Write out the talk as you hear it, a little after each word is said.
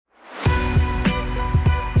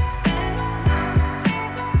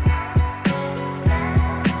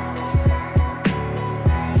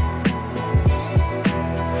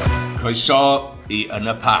Croeso I Yn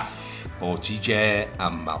y Parth o TJ a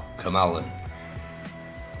Malcolm Allen.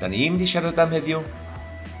 Da ni'n mynd I siarad am heddiw?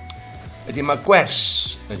 Ydy mae gwers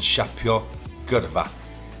yn siapio gyrfa,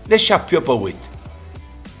 neu siapio bywyd.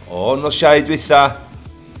 O nos Iau dwytha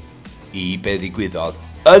I be ddigwyddodd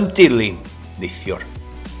yn dilyn neithiwr.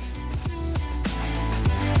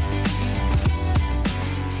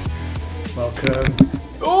 Malcolm.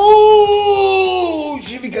 Www!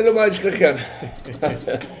 Si fi gan ymlaen sgrychian.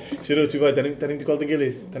 Sut wyt ti fod? Da ni'n wedi gweld yn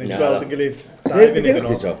gilydd? Da ni'n wedi gweld yn gilydd? Enwch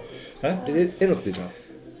di to? Enwch di to?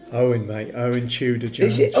 Owen, mate. Owen Tudor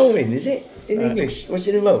Jones. Is it Owen, is it? In English? What's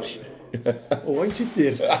it in Welsh? Owen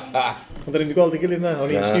Tudor. Ond da ni'n wedi gweld yn gilydd na.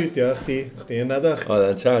 O'n i'n studio, chdi yna dach. Oedd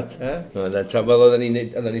e'n tad. Oedd e'n tad. Wel, oedd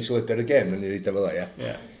e'n sylweber y gem, yn ei reid fel o, ia.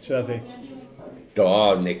 Ie, sydd thi? Do,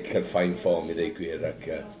 Nick yn ffain ffom I ddeu gwir, ac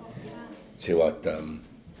ti wad,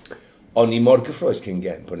 o'n I mor gyffroes cyn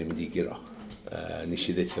gem, pan i'n mynd I giro. Nes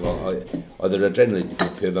I ddeitha fo, oedd yr adrenalin wedi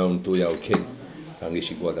gwpio fewn 2 awr cyn, pan nes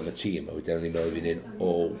I gweld am y tîm, a wedyn o'n i'n meddwl fi'n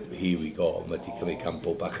un, here we go, mae wedi cymryd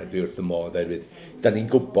campo bach a dwi wrth y modd, oherwydd, da ni'n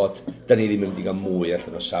gwybod, da ni ddim yn mynd I gael mwy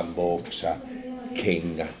allan o Sam Vokes a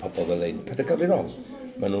King a pobl fel un. Pethau gael fi rong,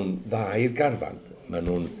 maen nhw'n dda i'r garfan, maen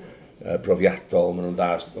nhw'n brofiadol, maen nhw'n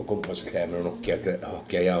dda o gwmpas y lle, maen nhw'n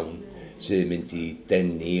hogia iawn, sy'n mynd I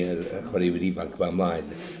denu y chwaraewyr ifanc yma ymlaen,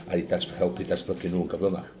 a I helpu datblygu nhw'n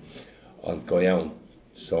gyflymach. Ond go iawn,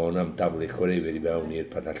 sôn am daflu chwaraewyr I fewn i'r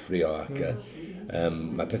padall ffrio ac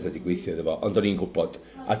mae pethau wedi gweithio iddo fo. Ond o'n i'n gwybod,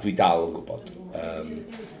 a dwi dal yn gwybod,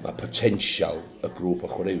 mae potensial y grŵp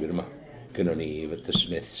o chwaraewyr yma. Gynnon ni The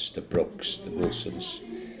Smiths, The Brooks, The Wilsons,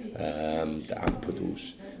 The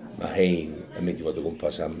Amperdous. Mae hein yn mynd I fod o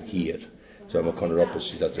gwmpas am hir. So, mae Conor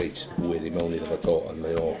Roberts sydd dod reit hwyr I mewn iddo fo do, ond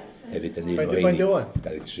mae o hefyd yn un o heini.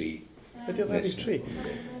 23. Be di o 23?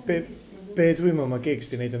 Be dwi'n meddwl mae gigs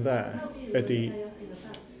di wneud yn dda ydy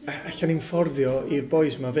allan ni'n fforddio i'r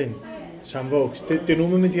boys ma fynd Sam Vokes, dyn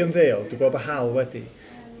nhw'n mynd I ymddeol, dwi'n gweld y hal wedi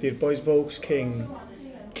di'r boys Vokes, King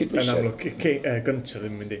yn amlwg, Gunter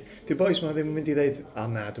ddim yn mynd I di'r boys ma ddim yn mynd I ddeud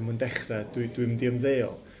na, dwi'n mynd dechrau, dwi'n mynd I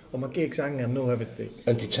ymddeol ond mae gigs angen nhw hefyd di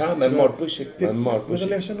Yndi ta, mae'n mor bwysig Meddwl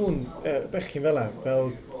les nhw'n bechgyn fel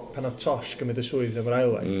pan oedd Tosh gymryd y swydd efo'r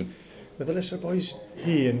ailwaith meddwl les y boys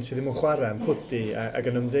hun sydd ddim yn chwarae yn pwdi ac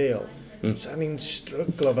yn ymddeol Sa'n ni'n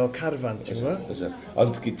stryglo fel carfan, ti'n gwybod?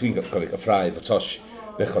 Ond dwi'n gofio ffrau fo Tosh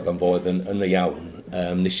bechod am bod yn y iawn.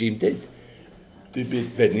 Nes i'n dweud, dwi'n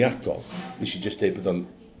byd ferniadol. Nes i just dweud bod o'n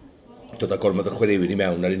dod â gormod o chwaraewyr I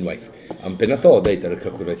mewn ar unwaith. Am be nath o dweud ar y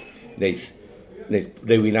cychwyn, wneud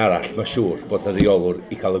rhywun arall, mae siŵr bod y reolwr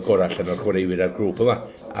I cael y gorau allan o'r chwaraewyr ar grŵp yma.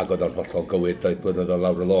 Ac oedd o'n hollol gywir, doedd blynedd o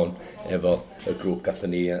lawr y lôn efo y grŵp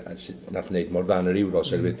gathon ni nath wneud mor ddan yr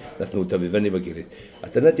Euros, nath nhw dyfu fyny fo gilydd. A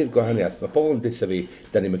dyna di'r gwahaniaeth, mae pobl yn dweud fi,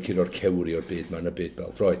 da ni'n curo'r cewri o'r byd ma'n y byd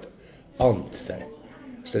fel Freud. Ond, os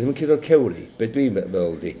da ni'n curo'r cewri, be dwi'n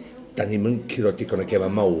meddwl di, da ni'n curo'r digon o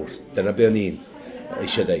gema mawr, dyna be o'n i'n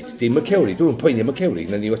eisiau dweud. Dim y cewri, dwi'n poeni am y cewri,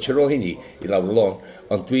 na ni watch ar ôl hynny I lawr y lôn,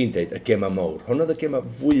 ond dwi'n dweud y gema mawr. Hwn oedd y gema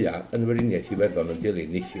fwyaf yn weriniaeth Iwerddon yn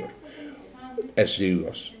dilyn neithiwr. Ers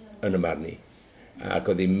Euros yn y marn I. Ac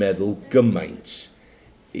oedd hi'n meddwl gymaint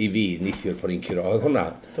I fi neithiwr pan i'n curo. Oedd hwnna...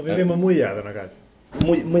 Do fi ddim yn mwyaf yn y gaeth?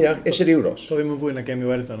 Mwyaf, ers yr Euros? Do ddim yn fwy na gem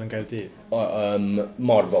Iwerddon yn Gaerdydd?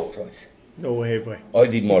 Mor fawr oedd. No way, boy.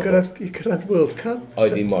 Oedd hi mor fawr. I cyrraedd World Cup?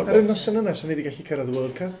 Oedd hi mor fawr. Ar y noson yna, sy'n ni wedi gallu cyrraedd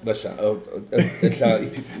World Cup? Fysa.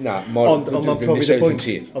 Na, mor... Ond mae'n profi dy bwynt.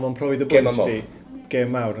 Ond mae'n profi dy bwynt di.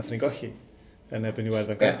 Gem mawr nath ni golli. Yn erbyn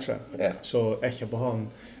Iwerddon gartra. So, eich bod hon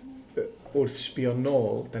wrth sbio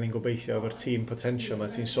nôl, da ni'n gobeithio efo'r tîm potensial yma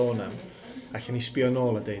ti'n sôn am, allan ni sbio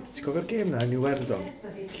nôl a dweud, ti'n gofio'r gêm na yn Iwerddon?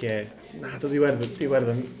 Lle, na, doedd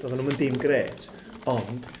Iwerddon, doedd nhw'n dim gret,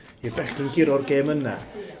 ond i'r bechgyn giro'r gêm yna,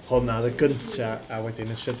 hwnna oedd y gynta, a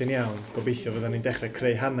wedyn yn sydyn iawn, gobeithio fydda ni'n dechrau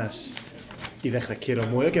creu hanes I ddechrau curo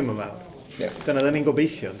mwy o gêm yma. Dyna da ni'n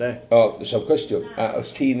gobeithio, de? So cwestiwn, a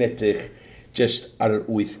os ti'n edrych just ar yr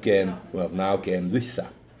 8 gêm, wel, 9 gêm ddwytha,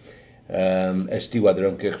 ers diwedd yr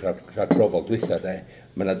ymgyrch rhagprofol dwytha,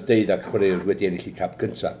 mae yna 12 chwaraewr wedi ennill I cap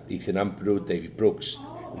gyntaf. Ethan Amperdous, David Brooks,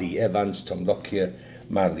 Lee Evans, Tom Lockyer,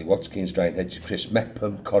 Marley Watkins, Ryan Hedges, Chris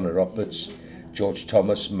Mepham, Conor Roberts, George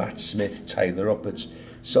Thomas, Matt Smith, Tyler Roberts.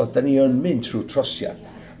 So, da ni yn mynd trwy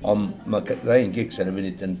trosiad, ond mae Ryan Giggs yn y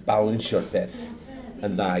funud yn balansio'r beth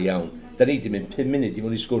yn dda iawn. Da ni wedi mynd 5 munud I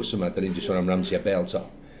fod I sgwrs yma, da ni wedi sôn am Ramsey a Bale to.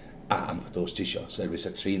 A Amperdous tisio,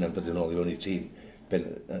 servis a trin am ddod yn ôl I fewn i'r tîm.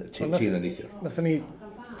 Tîm yn neithiwr. Nathon ni,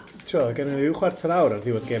 gen ni ryw chwarter awr ar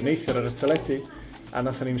ddiwedd gêm neithiwr ar y teledu, a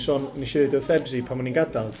nathon ni'n sôn, nes i ddweud wrth Ebsi pan o'n i'n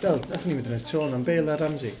gadael, nathon ni'n mynd yn sôn am Bale a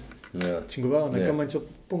Ramsey. Ti'n gwybod, na gymaint o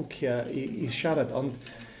bwnciau I siarad, ond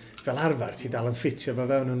fel arfer, ti dal yn ffitio fe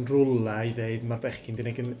fewn yn rwla i ddeud mae'r bechgyn di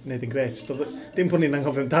wneud yn gret. Dim bod ni'n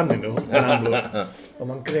anghofio amdano nhw, yn amlwg. Ond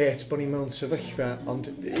mae'n gret bod ni'n mewn sefyllfa,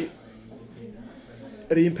 ond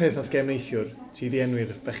yr un peth oedd gem neithiwr, ti di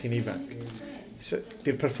enwi'r bechgyn ifanc.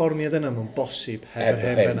 Di'r perfformiad yna mae'n bosib heb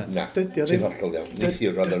yr hen yna. Na, ti'n hollol iawn.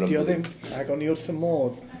 Neithiwr roedd yn ymwneud. Dydio ddim, ac o'n i wrth y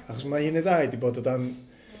modd, achos mae hyn i ddau di bod o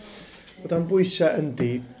dan bwysau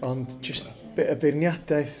yndi, ond just y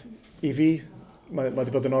beirniadaeth i fi, mae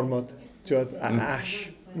wedi bod yn ormod, Ash,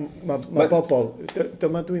 mae bobl,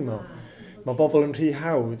 dyma dwi'n meddwl, mae bobl yn rhy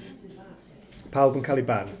hawdd, pawb yn cael ei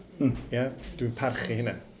ban, dwi'n parchu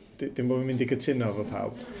hynna, dim bod fi'n mynd i gytuno efo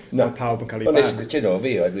pawb, mae pawb yn cael ei ban. Ond nes i gytuno efo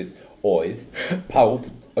fi, oedd pawb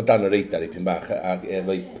o dan yr eidar i pyn bach, ac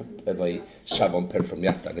efo'i safon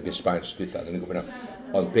perfformiadau, neu beth Sbaen sgwythad,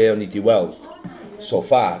 ond be o'n i di weld so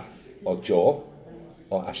far o Joe,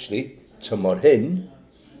 o Ashley, tymor hyn,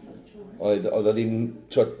 oedd o ddim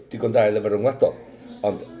digon da i lyfr yngwladol.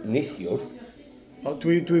 Ond neithiwr...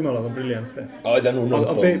 Dwi'n meddwl oedd yn briliant, de. Oedd nhw'n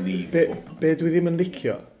unbelievable. Be dwi ddim yn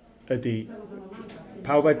licio ydy,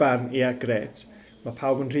 pawb a'i barn, gret, mae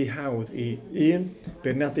pawb yn rhy hawdd i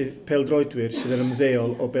beirniadu pêl-droedwyr sydd yn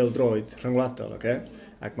ymddeol o bêl-droed rhyngwladol,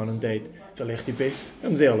 ac maen nhw'n deud, ddylech chi byth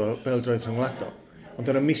ymddeol o bêl-droed rhyngwladol.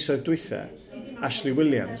 Ond yn y misoedd dwytha, Ashley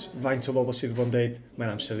Williams, faint o bobl sydd wedi dweud,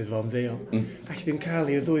 mae'n amser iddo fo ymddeol. Ac ddim cael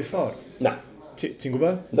i'r ddwy ffordd. Na. Ti'n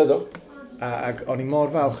gwybod? Na do. Ac o'n i mor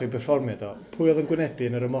falch o'i berfformiad o. Pwy oedd yn gwynebu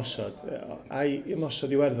yn yr ymosod? A'i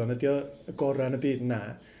ymosod Iwerddon, ydy o y gorau yn y byd? Na.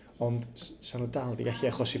 Ond sa'n nhw dal di gallu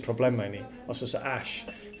achosi problemau i ni. Os oes Ash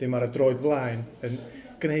ddim ar y droed flaen, yn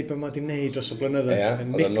gwneud beth mae wedi gwneud dros y blynyddoedd.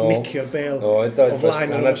 Yn micio'r bêl o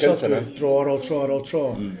flaen o'r ymosodwyr, dro ar ôl tro.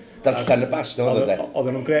 Darllen y bas nhw, oedd e?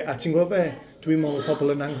 Oedden nhw'n gret. A ti'n gwybod be? Dwi'n meddwl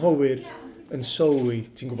pobl yn anghywir yn sylwi,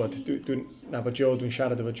 ti'n gwybod, dwi'n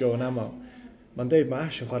siarad efo Joe yn aml. Mae'n deud mae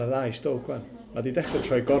Ash yn chwarae dda i Stoke, wan. Mae di dechrau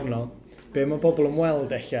troi gornol. Be mae bobl yn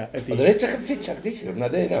weld eich ydy... Oedd yn edrych yn ffit ag neithiwr, na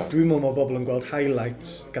dde na? Dwi'n meddwl mae bobl yn gweld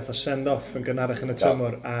highlights, gath o send-off yn gynharach yn y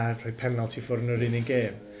tymor a rhoi penalty ffwrdd yn yr unig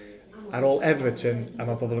gêm. Ar ôl Everton, a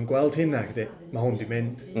mae bobl yn gweld hynna, mae hwn di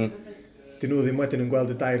mynd. Dyn nhw ddim wedyn yn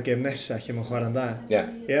gweld y dair gêm nesaf lle mae'n chwarae'n dda.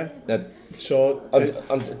 Ie?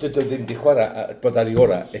 Ond dydw ddim di chwarae bod ar ei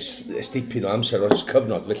ora dipyn o amser o'r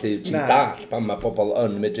cyfnod, felly ti'n dall pan mae bobl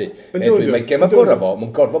yn medru. Mae gem agorau fo,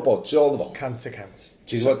 mae'n gorfod bod tu ôl fo. 100%.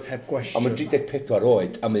 Heb gwestiwn. Ond mae'n 34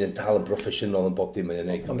 oed, a mae'n dal yn broffesiynol yn bob dim mae'n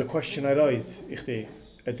neud. Ond y cwestiwn a'i roed i chdi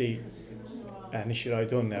ydy, nes i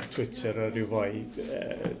roed hwn ar Twitter o ryw foi,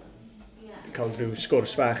 cael rhyw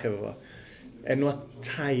sgwrs fach efo fo. Enwa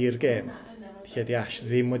tair gêm, lle di Ash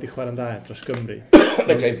ddim wedi chwarae'n dda dros Gymru.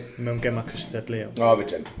 Mewn gemau cystadleuol. O,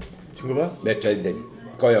 fedryn. Ti'n gwybod? Fedryn ddim.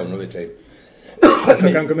 Go iawn o fedryn.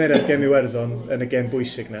 Mae gan gymeriad gem Iwerddon yn y gem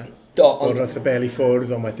bwysig na. O'r roedd y bel i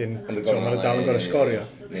ffwrdd, ond wedyn mae'n dal yn gorau sgorio.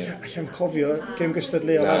 Allan cofio gem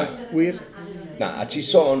cystadleuol arall, wir? Na, a ti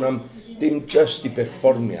sôn am dim just i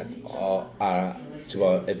berfformiad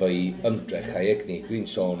efo i ymdrech a'i egni. Dwi'n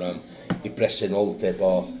sôn am i bresenoldeb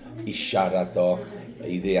o, i siarad o,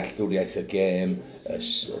 i ddealltwriaeth y gêm, i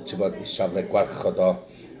safle gwarchod o,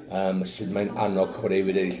 sydd mae'n annog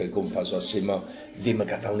chwaraewyr eraill o'r gwmpas o, sydd ddim yn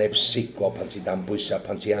gadael neb siglo pan ti dan bwysau,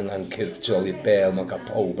 pan ti angen cyrff tu ôl i'r bêl, mae'n cael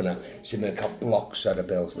pawb yna, sydd mae'n cael blocs ar y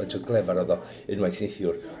bêl, faint o glefar oedd o unwaith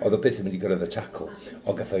neithiwr. Oedd o byth yn mynd i gyrraedd y tacl,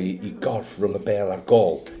 ond gath o i gorff rhwng y bêl a'r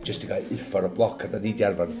gol, jyst i gael uffar o bloc, a da ni di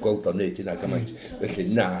arfer gweld o'n neud hynna gymaint. Felly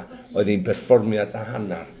na, oedd hi'n perfformiad a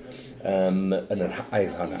hannar yn yr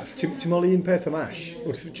ail hannar. Ti'n meddwl un peth am Ash,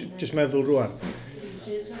 wrth jyst meddwl rwan,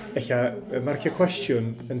 eich marcio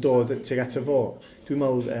cwestiwn yn dod tuag at y fo, dwi'n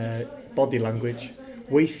meddwl body language,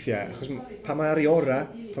 weithiau, achos pa mae ar ei ora,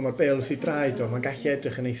 pa mae'r bêl wrth i draed o, mae'n gallu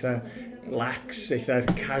edrych yn eitha lax, eitha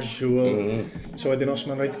casual. So wedyn os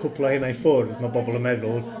mae'n rhaid cwpl o hynna i ffwrdd, mae bobl yn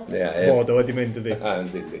meddwl bod o wedi mynd ydi.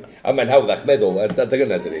 A mae'n hawddach meddwl, dy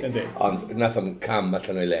gyna dydi. Ond nath o'n cam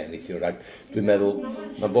allan o'i le neithiwr, ac dwi'n meddwl,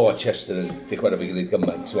 mae fo a Chester yn dechwarae fe gilydd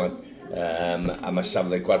gymaint, a mae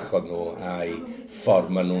safle gwarchod nhw a'i ffordd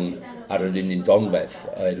maen nhw'n ar yr un donfedd,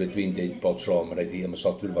 oherwydd dwi'n dweud bob tro, mae'n rhaid i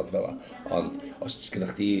ymysodwyr fod fel yna. Ond os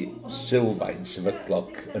gynnwch chi sylfaen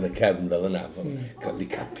sefydlog yn y cefn fel yna, cael ei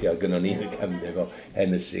capio gynnon ni yn y cefn efo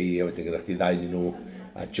Hennessy, a wedyn gynnwch chi ddau nhw,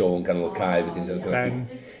 a Joe yn ganol y cae, Ben.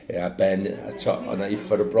 Ben, o'na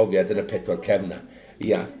uffar o brofiad yn y 4 cefna.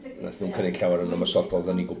 Ia, nath nhw'n cynnig llawer yn ymysodol,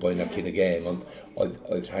 dda ni'n gwybod yna cyn y gêm, ond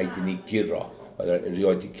oedd rhaid i ni giro, oedd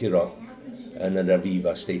rhaid i giro yn yr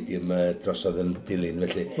Aviva Stadium drosodd yn dilyn,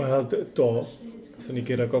 felly. Wel, do. Nathon ni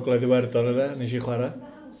gyrra Gogledd Iwerddon yna, nes i chwarae.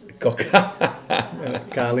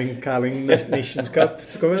 Carling Nations Cup,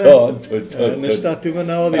 ti'n gwybod? Yn y stadiwm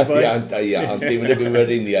yna oedd i boi. Ia, ond dim yn y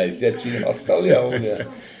Gymriniaeth, ti'n hollol iawn, ia.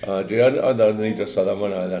 Ond o'n i drosodd am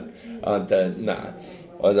hwnna, ond na,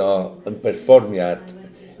 oedd o'n perfformiad,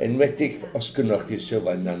 enwedig os gynnwch chi'r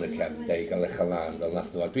sylfaen na'n y cefn, i gael eich lan, fel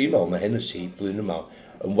nath nhw. Dwi'n meddwl, mae Hennessy, blwyddyn yma,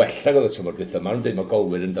 yn well ag oedd y tymor gwytho. Maen nhw'n dweud mae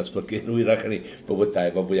golwyr yn datblygu yn wyrach yn ei bywydau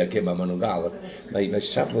efo fwy ag yma maen nhw'n gael. Mae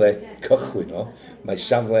safle cychwyn o, mae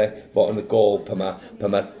safle fo yn y gol pan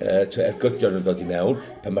mae ergydion yn dod i mewn,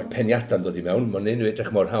 pan mae'r peniadau'n dod i mewn, mae'n unrhyw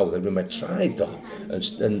edrych mor hawdd, ac mae traed o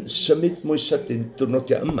yn symud mwy sydyn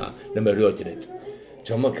diwrnodiau yma na mae rioed i wneud.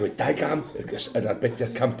 Mae'n cymryd 2 gam, yn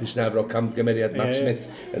arbediad campus na efo camgymeriad Matt Smith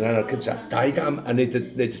yn anna'r cyntaf, 2 gam a wneud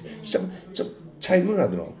 3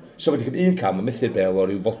 mlynedd yn ôl. So wedi cymryd 1 cam a methu'r bel o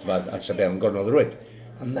ryw fodfad a sa bel yn gornol rwyd.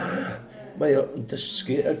 A na, mae o'n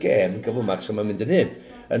dysgu y gem yn gyflymach sy'n mynd yn hyn,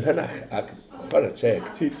 yn hynach ac chwarae teg.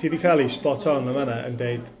 Ti wedi cael ei spot on am yna yn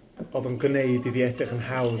dweud oedd o'n gwneud iddi edrych yn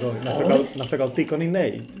hawdd o. Nath o gael digon i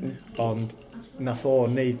wneud, ond nath o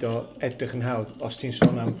wneud o edrych yn hawdd os ti'n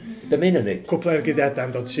sôn am... Dyma un yn neud. Cwpl o'r gydaedau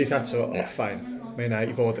yn dod syth ato, ffain. Mae yna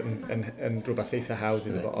i fod yn rhywbeth eitha hawdd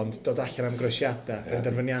iddo fo, ond dod allan am groesiadau,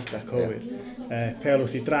 penderfyniadau cywir. Pel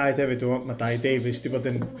wrth i draed hefyd, mae Dai Davies wedi bod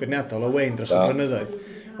yn feirniadol o Wayne dros y blynyddoedd,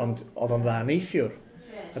 ond oedd o'n dda neithiwr.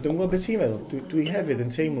 A dwi'n gwybod beth ti'n meddwl, dwi hefyd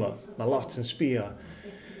yn teimlo, mae lot yn sbio.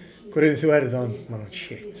 Gwyrdd Iwerddon, mae nhw'n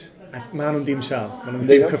shit. A mae nhw'n dim sal, mae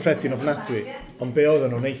nhw'n dim cyffredin ofnadwy, ond be oedd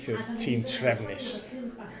nhw'n neithiwr, tîm trefnus.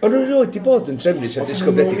 Ond nhw'n rhoi wedi bod yn trefnus a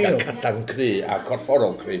disgobledig a cadarn cry a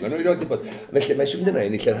corfforol cry. Mae nhw'n rhoi wedi bod. Felly mae eisiau mynd yna i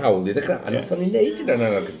ni lle'n hawl i ddechrau. A nath o'n i'n neud yna'n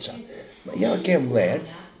anna'r gyntaf. Ia, gem ler,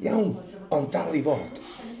 iawn, ond dal i fod.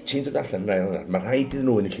 Ti'n dod allan yn ail yna. Mae rhaid iddyn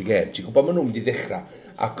nhw yn eich gem. Ti'n gwybod mae nhw'n mynd i ddechrau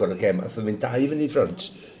agor y gem. Ath o'n mynd 2 fyny i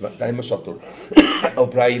ffrant. 2 masodwr.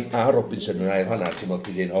 O'Brien a Robinson yn ail hwnna. Ti'n modd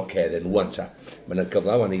i ddyn, oce, then wan ta. Mae yna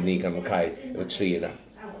gyfla wan i ni gan o cael efo 3 yna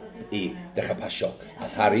i ddechrau pasio.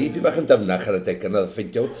 Ath Harry, dwi'n bach yn dyfnach ar y deg, yn oedd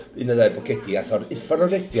ffeindio un o ddau bocedi, ath o'r uffar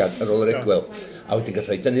o'r rediad ar ôl yr egwyl. A wedyn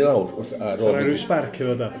gath o'i dynnu lawr. Fyrra rhyw spark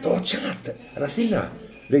efo da. Do, tad. A nath hynna,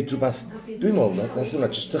 reid rhywbeth, dwi'n meddwl, nath hwnna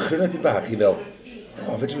jyst dychryn ebi bach i fel,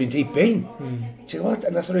 fedra fi'n teip bein. Ti'n gwybod,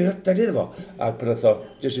 a nath o'i hyder iddo fo. A pan nath o,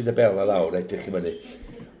 jyst i dy bel a lawr, edrych i fyny.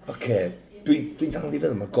 Oce, dwi'n dal i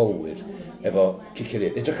feddwl mae golwyr efo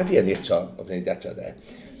ciciriad. Edrych a fi yn eto, o gwneud data de.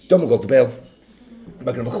 Dwi'n gweld y bel.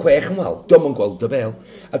 Mae gen fo 6 yn wal, dwi'n yn gweld y bel.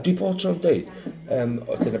 A dwi bod tro'n dweud,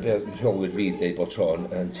 dyna beth rheolwyr fi'n dweud bod tro'n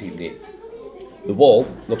tîm ni. The wall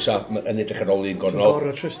looks up yn edrych ar ôl un gornol. Ti'n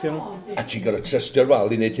gorau trystio nhw. A ti'n gorau trystio'r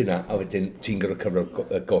wal i wneud hynna, a wedyn ti'n gorau cyfro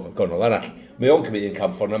gornol arall. Mae o'n cymryd un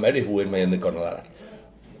camp ffordd na meri hwyr mae yn y gornol arall.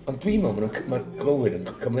 Ond dwi'n meddwl mae'r glywir yn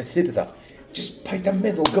cymlethu bethau. Just paid am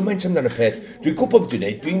meddwl gymaint amdano peth. Dwi'n gwybod beth dwi'n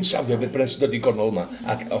neud, dwi'n safio beth brens dod i gornol yma.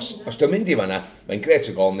 Ac os dwi'n mynd i fanna, mae'n gret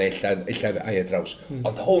o gol neu illa ai a draws.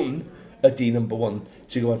 Ond hwn ydy number 1.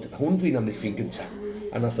 Ti'n gwybod, hwn dwi'n amddiffyn gyntaf.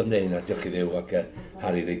 A nath o'n neud na, diolch i ddew, ac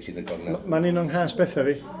Harry reit i'n y gornel. Mae'n un o'n has bethau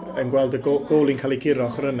fi, yn gweld y goli'n cael ei curo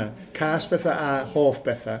ochr yna. Cas bethau a hoff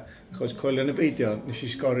bethau, achos coelio yn y beidio, nes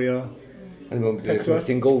i sgorio... Nes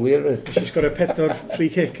i sgorio 4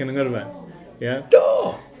 free kick yn yngyrfa. Do!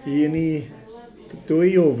 Un i 2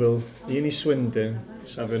 Yeovil, un i Swindon,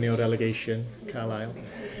 safio ni o relegation, Carlisle,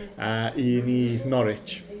 a un i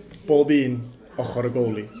Norwich. Bob un ochr y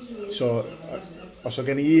goli. So, os o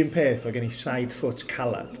gen i un peth, o gen i side foot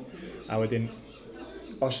calad, a wedyn,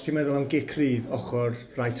 os ti'n meddwl am gic rydd ochr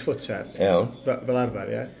right footer, fel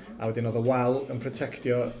arfer, a wedyn oedd y wal yn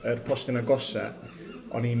protectio yr postyn agosa,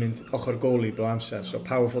 o'n i'n mynd ochr goli bo amser, so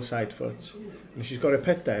powerful side foot. Nes i sgorio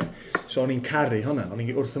 4, so o'n i'n caru hwnna. O'n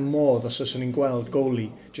i'n wrth y modd os o'n i'n gweld goli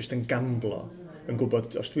jyst yn gamblo, yn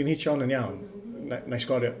gwybod, os dwi'n hitio on yn iawn, na i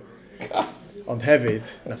sgorio. Ond hefyd,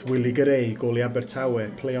 nath Willie Gray, goli Abertawe,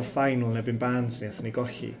 play-off final nebyn Barnes ni, nath ni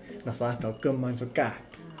golli. Nath o adal gymaint o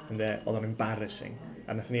gap, oedd o'n embarrassing.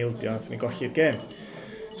 A nath ni ildio, nath ni golli'r gem.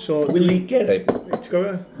 So, Willie Gray? Ti'n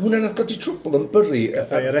gofio? Hwna nath godi trwbl yn byrru.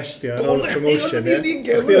 Gath o'i arestio ar ôl promotion.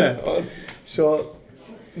 So,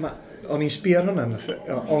 o'n i'n sbio ar hwnna,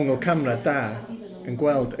 ongl camera da, yn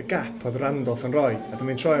gweld y gap oedd Randolph yn rhoi. A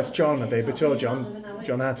dwi'n mynd troi at John a dweud, beth oedd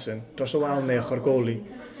John Hudson, dros y wal neu ochr goli.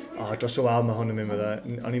 Dros y wal mae hwn yn mynd fydda.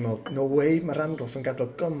 O'n i'n meddwl, no way, mae Randolph yn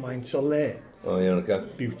gadael gymaint o le. Iawn, oce.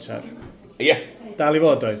 Biwtar. Ie. Dal i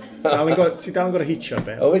fod oedd. Ti dal yn gorau hitio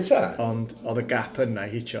be. O, wyt ta? Ond oedd y gap yna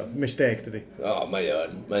i hitio. Mistake, dydi? Mae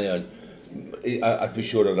o'n. A dwi'n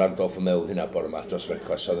siŵr o Randolph yn meddwl hynna bore yma dros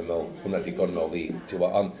recwas oedd yn meddwl hwnna di gornol fi.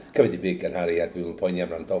 Ond cyfyd i big gan Harry a dwi'n poeni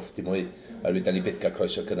am Randolph dim mwy. A rydyn ni byth cael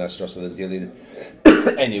croeso cynnas dros oedd yn dilyn.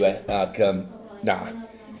 Anyway, ac na.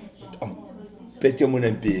 be diolch mwyn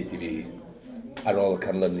yn byd i fi ar ôl y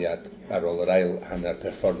canlyniad, ar ôl yr ail hanner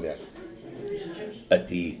perfformiad,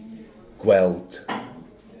 ydy gweld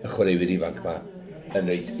y chwaraewyr ifanc yma yn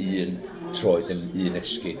rhaid un troed yn un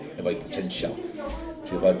esgyd efo'i potensial.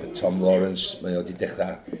 Ti'n gwybod, Tom Lawrence, mae wedi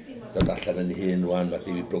dechrau dod allan yn hun rwan, mae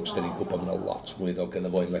David Brooks, da ni'n gwybod mae'n lot mwy o gyda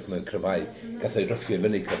fo unwaith mae'n cryfau. Gath o'i ryffio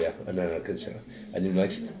fyny cofio yn yna'r cynsyn. A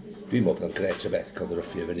unwaith, dwi'n meddwl bod o'n gret o beth cael o'i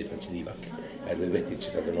ryffio fyny pan ti'n ifanc. Erwydd wedyn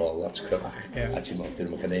ti'n dod yn ôl lot cryfach. A ti'n meddwl, dyn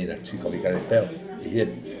nhw'n cael ei wneud, ti'n cofio Gareth Bale i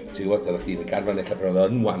hun. Ti'n gwybod, oedd chdi'n garfan eich bod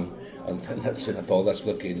oedd yn wan, ond sy'n atho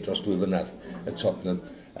ddatblygu dros 2 flynedd yn Tottenham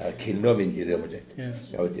cyn o fynd i Real Madrid.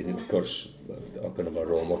 A wedyn, wrth gwrs, o gynnu fo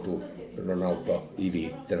rôl model Ronaldo i fi.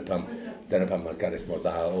 Dyna pam mae Gareth mor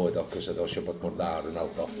dda oedd o, cos oedd o eisiau bod mor dda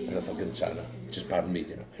Ronaldo yn oedd o gyntaf yna. Just pardon me,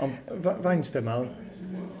 dyn nhw. Ond faint dyma,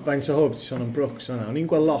 faint o hwb ti sôn am Brooks yna. O'n i'n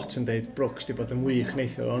gweld lot yn dweud Brooks di bod yn wych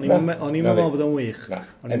neithio. O'n i'n meddwl bod o'n wych. Na,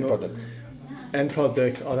 end product. End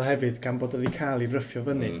product oedd o hefyd gan bod oedd i cael ei ryffio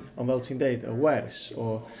fyny. Ond fel ti'n dweud, y wers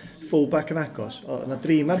o fullback yn agos. Yna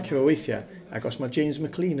 3 marcio fo weithiau. Ac os mae James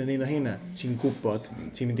McLean yn un o hynna, ti'n gwybod,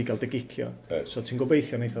 ti'n mynd i gael dy gicio. So ti'n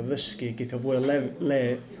gobeithio wneud o ddysgu, geithio fwy o le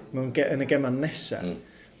yn y geman nesaf.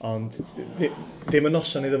 Ond ddim yn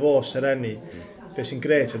noson iddo fo sy'r enni. Be sy'n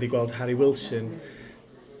gret ydy gweld Harry Wilson.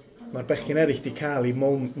 Mae'r bechgyn eraill wedi cael ei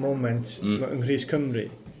moment yng Nghrys Cymru.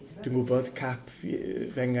 Dwi'n gwybod, cap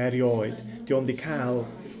fenga erioed. Diolch wedi cael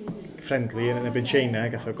friendly yn ebyn China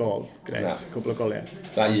gath o gol. Gret, cwbl o goliau.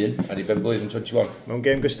 Na un, a ni ben blwyddyn 21. Mewn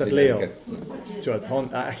gêm gystadleuol.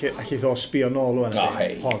 Ac i ddo sbio nôl o'n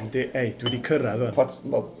hon, dwi wedi cyrraedd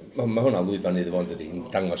o'n. Mae hwnna lwyfan iddo fo'n dydi,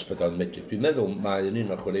 dangos bod o'n medru. Dwi'n meddwl mae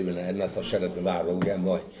un o'r chwaraewyr yna, nath o siarad yn dda o'r gêm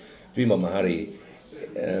ddoe. Dwi'n meddwl mae Harry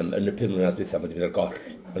yn y 5 mlynedd dwytha, mae wedi mynd ar goll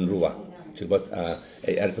yn rwla. Ti'n gwybod,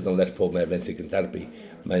 bod o'n Lerpwl mae'r fenthyg yn derby,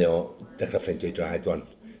 mae o dechrau ffendio i draed o'n.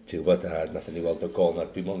 Ti'n gwybod, a nath ni weld o gol na,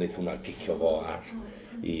 dwi'n meddwl wneud hwnna gicio fo ar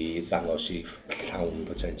i ddangos i llawn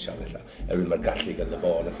potensial. Erwydd mae'r gallu gyda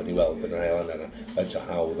fo, nath ni weld yn yr ail yna, faint o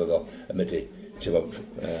hawdd oedd o yn medru, ti'n gwybod,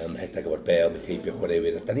 hedag o'r bel, mynd heibio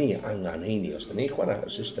chwaraewyr. Da ni angen heini, os da ni chwarae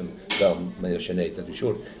y system fel mae o eisiau gwneud, a dwi'n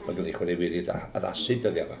siŵr mae gen i chwaraewyr i addasu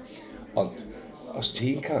dyddi yma. Ond os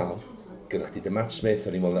ti'n cael, gyda chdi dy Matt Smith,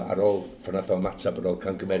 o'n i'n meddwl ar ôl, nath o matab ar ôl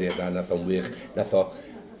camgymeriad a nath o'n wych, nath o,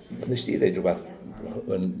 nes ti ddeud rhywbeth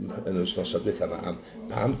yn yr wsnosod dwytha yma am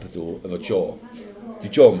pa Ampadu efo Joe.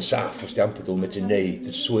 Di Joe yn saff os di Ampadu medru wneud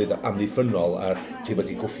y swydd amddiffynol a ti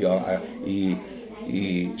wedi gwffio i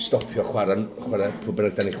stopio chwarae pwy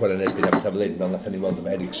bynnag da ni chwarae yn erbyn a beth fel un fel nath ni weld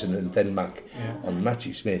efo Ericsson yn Denmark. Ond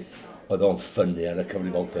Matty Smith oedd o'n ffynnu ar y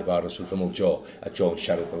cyfrifoldeb aros wrth ymwyl Joe, a Joe yn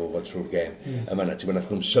siarad o fo trwy'r gêm. A mae'na, ti'n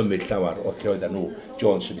meddwl, nhw'n symud llawer o lle oedd nhw.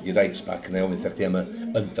 Joe yn symud i right back, yn ei ofyn thach chi am y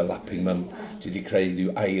underlapping, ma'n ti wedi creu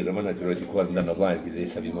rhyw air yma, dwi'n rhoi wedi gweld yn o blaen, gyda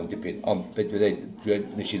eitha fi mwyn dipyn. Ond beth dwi'n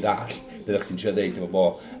dweud, nes i ddall, byddwch chi'n trio ddeud efo fo,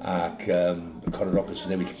 ac Conor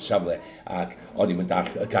Robertson newid safle, ac o'n i'n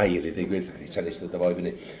dall y gair i ddweud, thach chi tan eistedd o fo i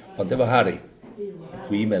fyny. Ond efo Harry,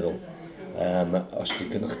 dwi'n meddwl, os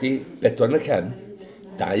di gynnwch chi 4 yn y cefn,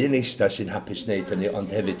 2 yn eista sy'n hapus wneud hynny,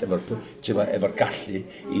 ond hefyd efo'r gallu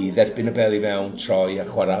i dderbyn y bel i fewn, troi a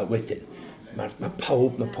chwarae wedyn. Mae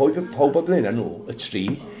pawb o blaen â nhw, y 3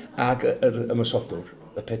 ag yr ymysodwr,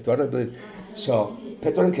 y 4 o blaen. So,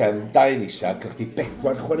 4 yn cefn, 2 yn isa, gynnwch chi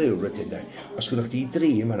 4 chwaraewr wedyn. Os gynnwch chi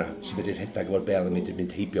 3 yma yna, sy'n mynd i'r rhedeg efo'r bel yn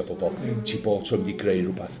mynd heibio pobl, ti bod tro mynd i greu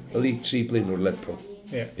rhywbeth. Yli 3 blaen o'r Lerpwl.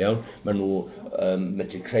 Iawn, maen nhw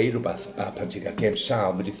medru creu rhywbeth, a pan ti'n cael gêm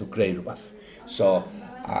saf, wedi nhw greu rhywbeth. So,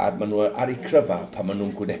 a maen nhw ar eu cryfa pan maen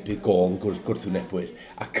nhw'n gwynebu gol gwrthwynebwyr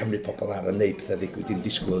a cymryd pobl ar y neu pethau ddigwydd, dim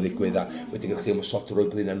disgwyl o ddigwydd, a wedyn gyda chi ymwysodwr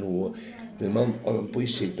o'i blaen â nhw. Dwi'n meddwl oedd yn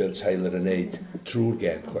bwysig Bill Taylor yn neud trwy'r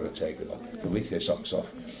gêm chwarae teg iddo. Dwi'n weithio socks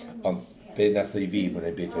off. Ond be nath i fi mwyn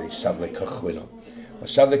ei byd oedd i safle cychwyn o. Mae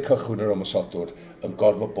safle cychwyn o'r ymwysodwr yn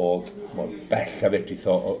gorfod bod mor bell a fedrith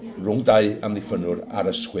o rhwng 2 amddiffynwr ar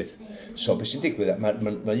ysgwydd. So, beth sy'n digwydd, mae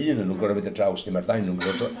un yn nhw'n gorfod mynd y draws, mae'r 2 nhw'n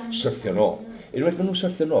gorfod syrthio nôl. Unwaith maen nhw'n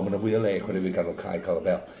syrthio nôl, mae'n fwy o le chwaraewyr ganol cae cael y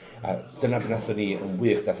bel. A dyna beth nathon ni yn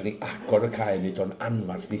wych, nathon ni agor y cae nid o'n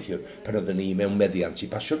anfarth neithiwr pan oedden ni mewn meddiant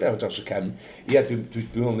i basio'r bel draws y cefn. Ia, dwi'n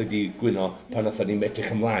meddwl wedi gwyno pan nathon ni'n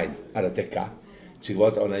edrych ymlaen ar y deca. Ti'n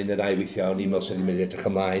gwybod, o'na un y 2 weithiau, o'n i'n meddwl sy'n ni'n mynd edrych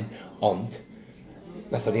ymlaen, ond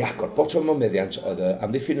nathon ni agor, bod tro mewn meddiant, oedd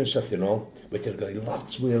amddiffyn yn syrthio nôl, wedyn gael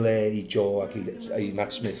lot mwy o le i Joe ac i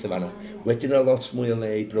Matt Smith y fanna, wedyn oedd lot mwy o le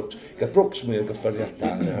i Brooks, gael Brooks mwy o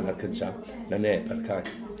gyffyrddiadau yn y hanner cyntaf, na neb ar cae.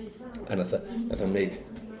 A nath o'n wneud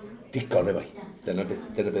digon efo'i. Dyna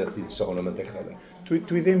beth chdi'n sôn am y dechrau.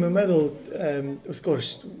 Dwi ddim yn meddwl, wrth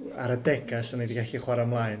gwrs, ar y degas yn ei wedi gallu chwarae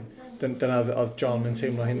ymlaen. Dyna oedd John yn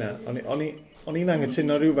teimlo hynna. o'n i'n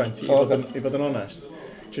angytuno rhywfaint i fod yn onest.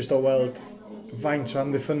 Just o weld faint o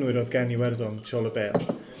amddiffynwyr oedd gen i Iwerddon tu ôl y bel.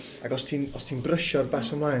 Ac os ti'n brysio'r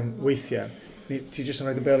bas ymlaen weithiau, ti jyst yn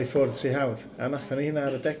rhaid y bel i ffwrdd rhy hawdd. A nathon ni hynna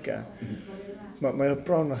ar y degau. Mae o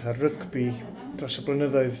bron fatha rygbi dros y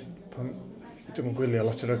blynyddoedd, dwi'n gwylio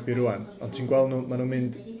lot o rygbi rwan, ond ti'n gweld nhw, maen nhw'n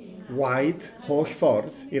mynd waid, holl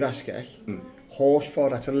ffordd i'r asgell, holl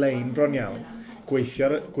ffordd at y lein bron iawn, gweithio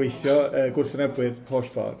gwrthwynebwyr holl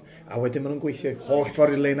ffordd, a wedyn maen nhw'n gweithio holl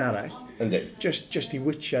ffordd i'r lein arall, just i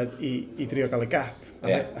wytsiad i drio gael y gap.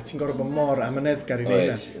 A ti'n gorfod bod mor amyneddgar i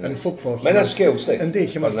neud yn ffwtbol. Mae'n ar skills, di? Yndi,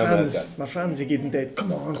 lle mae fans i gyd yn dweud,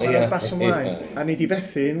 come on, chwarae'r bas ymlaen. A ni di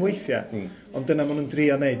fethu yn weithiau. Ond dyna maen nhw'n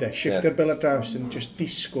drio neud shiftio'r bel ar draws yn just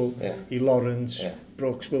disgwyl i Lawrence,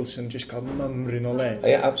 Brooks, Wilson, just cael mymryn o le.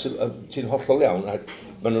 Ie, absolutely. Ti'n hollol iawn.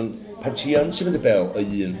 Pan ti yn symud y bel o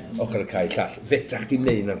un ochr y cae llall, fedrach di'n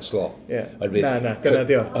neud na'n slo. Na, dyna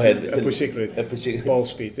dio. Y pwysigrwydd. Ball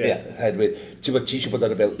speed, ie. Herwydd, ti eisiau bod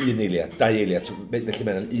ar y bel un eiliad, 2 eiliad, felly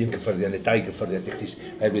mae'n un cyffyrddiad neu 2 cyffyrddiad.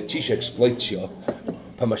 Herwydd, ti eisiau exploitio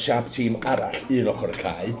pan mae siap tîm arall un ochr y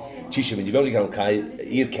cae, ti eisiau mynd i fewn i gael cae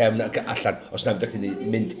i'r cefn ac allan, os na fydych chi'n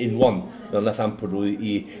mynd in-one, fel nath Ampuru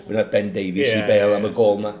i Ben Davies i bel am y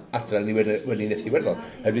gol na adran i wedi nethu Iwerddon.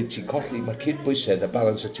 Herwydd ti'n colli, mae'r cydbwysedd a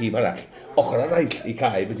balans y tîm arall, ochr arall i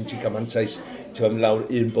cae, wedyn ti'n cael mantais, ti'n mynd lawr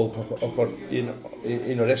un bwlch ochr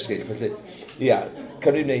un o'r esgell. Felly, ia,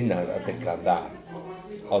 cynnig wneud hynna ar adegau'n dda,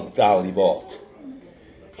 ond dal i fod,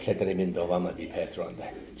 lle da ni'n mynd o fama di peth rwan,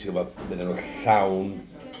 de. Ti'n gwybod, bydden nhw llawn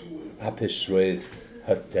hapusrwydd,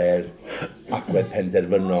 hyder, agwedd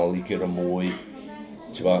penderfynol i gyro mwy.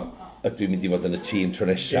 Ydw i'n mynd i fod yn y tîm tro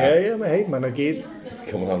nesaf? Ie, mae yna gyd.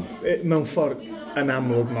 Come on. Mewn ffordd, yn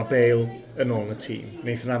amlwg mae Bale yn ôl yn y tîm.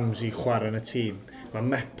 Neith Ramsey chwarae yn y tîm. Mae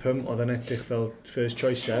Mepham oedd yn edrych fel first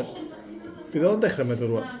choicer. Bydd o'n dechrau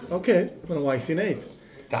meddwl rwan, oce, mae'n waith i wneud.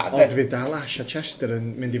 Ond fydd Dal Ash a Chester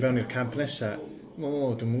yn mynd i fewn i'r camp nesaf.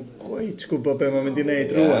 Dwi'n gweith gwybod beth mae'n mynd i wneud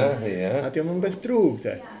rwan. A diolch yn beth drwg,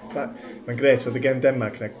 de. Mae'n gret fod y gem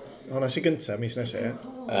Denmark, honna sy'n gyntaf, mis nesaf, ie?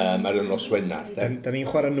 Mae'r nos Wenar, de. Da ni'n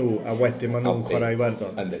chwarae nhw, a wedyn maen nhw'n chwarae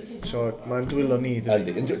Iwerddon. So, mae'n dwylo ni.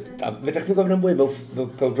 Fedrach chi'n gofyn am fwy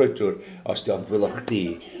fel drwydwr, os di o'n dwylo chdi,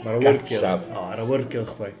 gartraf. Ar y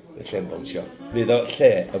wyrgylch, boi. Lle'n bonsio. Fydd o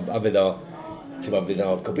lle, a fydd o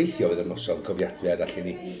gobeithio fydd o noson cofiadwy arall i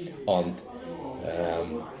ni. Ond,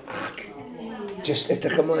 ac, just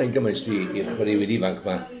edrych ymlaen gymaint dwi i'r chwaraewyr ifanc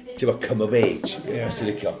ma, ti'n bod come of age, os ti'n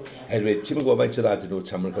licio. Herwydd, ti'n gwybod faint o ddad nhw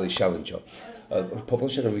tan ma'n cael ei challenge o. Pobl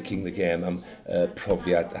sy'n rhoi King the Game am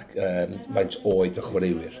profiad ac faint oed o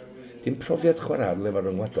chwaraewyr. Dim profiad chwarae ar lefel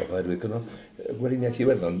ryngwladol, oherwydd gyda Gweriniaeth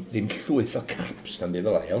Iwerddon ddim llwyth o caps na'n byd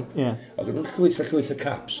fel iawn. Ond gyda llwyth o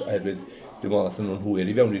caps, oherwydd dwi'n meddwl atho nhw'n hwyr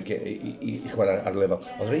i fewn i chwarae ar lefel.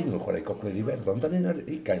 Oedd rhaid nhw'n chwarae Gogledd Iwerddon, dan ni'n ar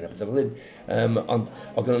 20 a bethau fel hyn. Ond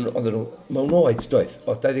oedd nhw mewn oed, doedd,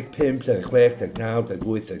 o 25, 26, 29,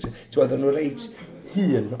 28, ti'n oedd nhw'n rhaid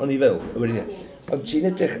hun o'n i fel, y Weriniaeth. Ond ti'n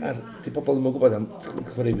edrych ar, di pobl ddim yn gwybod am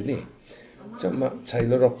chwaraewyr ni. Mae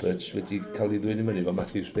Tyler Roberts wedi cael ei ddwyn i mynu fo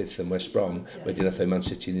Matthew Smith yn West Brom, wedyn nath o'i Man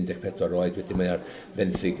City yn 14 oed, wedyn mae ar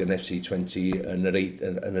fenthyg yn FC20 yn yr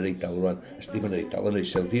Eidal rwan, ddim yn yr Eidal, yn yr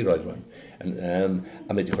Iseldiroedd rwan. A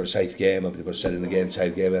mae wedi chwarae 7 gêm, a wedi bod ser yn y gêm,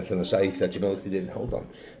 3 gêm allan o 7, a ti'n meddwl chdi dyn, hold on.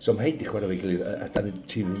 So mae hyn di chwarae fe gilydd, a dan ni'n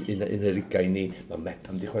tîm yn yr ugain ni, mae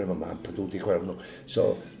Mepham di chwarae, mae Ampadu di chwarae nhw.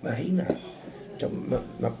 So mae hynna,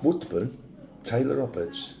 mae Woodburn, Tyler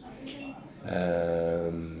Roberts,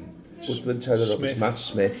 Woodburn, Tyler Roberts, Matt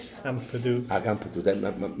Smith, Ampadu. Ac Ampadu.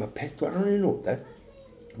 Mae 4 o'n nhw,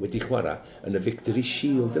 wedi chwarae yn y Victory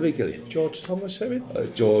Shield efo ei gilydd. George Thomas hefyd?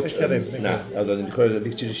 George, na, oedd yn chwarae y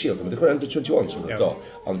Victory Shield. Mae wedi chwarae under 21, sy'n do.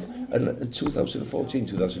 Ond yn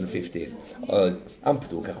 2014-2015, oedd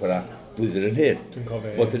Ampadu yn cael chwarae blwyddyn yn hyn. Dwi'n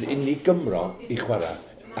cofio. Fod yr unig Gymro i chwarae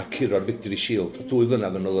a curo'r Victory Shield 2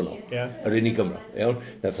 flynedd yn ôl yn ôl. Yr unig Gymro, iawn?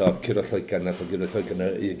 Nath o curo Lloegan, nath o curo Lloegan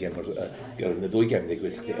yn y gem, yn y 2 gem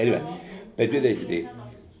ddigwydd. Anyway, beth dwi'n dweud ydi,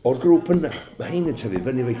 o'r grŵp yna, mae hyn yn tyfu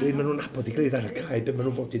fyny fe'i gilydd, maen nhw'n nabod i gilydd ar y cae, beth maen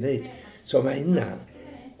nhw'n fod i wneud. So mae hynna,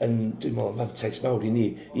 dwi'n meddwl, fantais mawr i ni.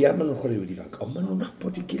 Ia, maen nhw'n chwaraewyr ifanc, ond maen nhw'n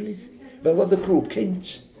nabod i gilydd. Fel oedd y grŵp cynt.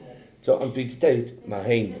 So, ond dwi wedi dweud, mae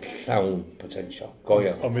hein llawn potensial, go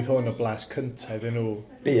iawn. Ond bydd hwn y blas cyntaf iddyn nhw...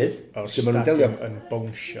 Bydd? O'r stadiwm yn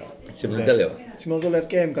bownsio. Sy'n maen nhw'n delio? Ti'n meddwl dylai'r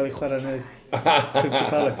gêm gael ei chwarae yn y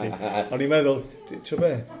Principality? O'n i'n meddwl, ti'n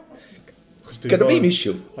be? Gyda fi'n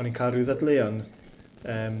isiw. O'n i'n cael rhyw ddadleuon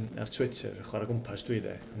ar Twitter, chwarae gwmpas dwi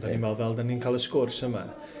de. Ond o'n i'n meddwl fel, da ni'n cael y sgwrs yma,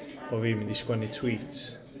 o fi'n mynd i sgwennu tweets,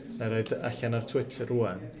 na roed allan ar Twitter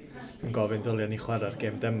rwan, yn gofyn dyliau ni chwarae'r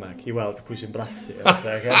gêm Denmark i weld pwy sy'n brathu.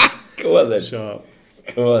 Go on then. So,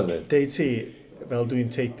 Come on then. Deud ti, fel dwi'n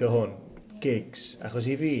teipio hwn, gigs, achos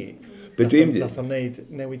I fi, nath o'n neud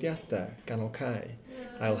newidiadau ganol cae,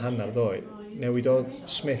 ail hanner ddoe, newid o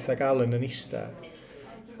Smith ac Allen yn ista,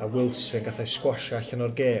 a Wilson gath ei squasho allan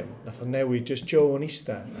o'r gêm, nath o'n newid just Joe yn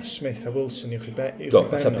ista, a Smith a Wilson i'w chi benno. Do,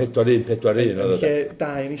 fatha 4-1. Yn lle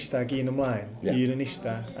 2 yn ista ac 1 ymlaen, 1 yn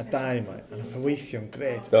ista a 2 ymlaen, a nath o weithio'n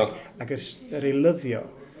gret. Ac yr eilyddio,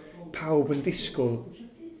 pawb yn disgwyl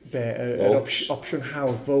yr opsiwn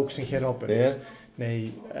hawdd, Vokes yn lle Roberts, neu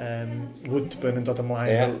Woodburn yn dod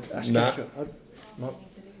ymlaen.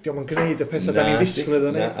 Diolch yn gwneud y pethau da ni'n ddisgwyl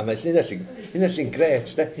iddo ni. A mae hynna sy'n gret,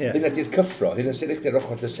 hynna di'r cyffro, hynna sy'n eich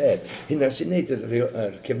ochr dy sedd, hynna sy'n neud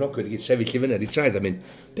yr cefnogwyr i gyd sefyll i fyny ar ei traed a mynd,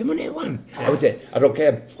 be mae'n ei wan? A wedyn, ar o'r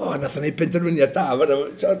gem, nath o'n ei penderfyniad da,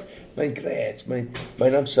 mae'n gret,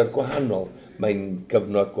 mae'n amser gwahanol, mae'n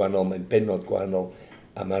gyfnod gwahanol, mae'n benod gwahanol,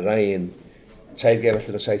 a mae rhain, 3 gem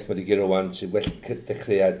allan o 7 mae wedi gyro wan, sy'n well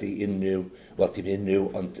dechreuad i unrhyw, wel dim unrhyw,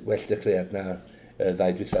 ond well dechreuad na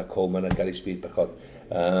ddau dwytha Coleman a Gary Speed bachod.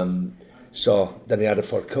 So, da ni ar y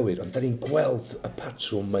ffordd cywir, ond da ni'n gweld y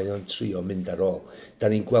patrwm mae o'n trio mynd ar ôl. Da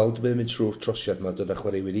ni'n gweld bydd mynd trwy'r trosiad yma, dod â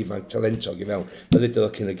chwaraewyr ifanc talentog i fewn. Mae ddweud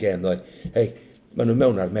oedd cyn y gêm, ddoe, hei, maen nhw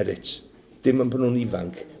mewn ar merits. Dim yn bod nhw'n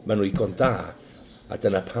ifanc, maen nhw i gon da, a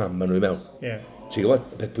dyna pam maen nhw i mewn. Ti'n gwybod,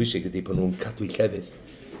 peth pwysig ydy bod nhw'n cadw i llefydd.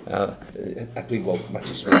 A dwi'n gweld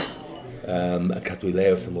Matty Smith yn cadw i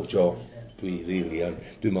le wrth ymwyl Joe. Dwi'n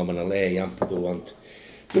meddwl mae yna le i Ampadu, ond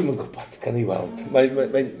dwi'n yn gwybod, gan i weld.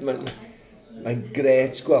 Mae'n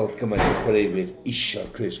gret gweld gymaint o chwaraewyr isio'r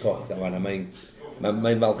Chris Koch da wan, a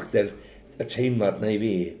mae'n falchder y teimlad na i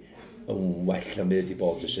fi yn well am byd i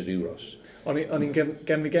bod ys yr Euros. O'n i'n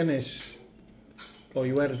genfigennus o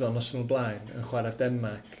Iwerddon os nhw'n blaen yn chwarae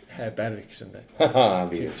Denmark heb Ericsson.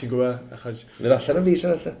 Ti'n gwybod? Fydd allan am fi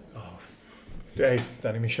sy'n allan? Ei,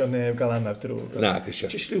 da ni'n misio neb gael anaf drwy. Na, gysio.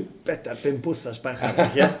 Just rhyw 4-5 bwthas bach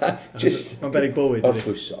arall, ie? Mae'n berig bywyd.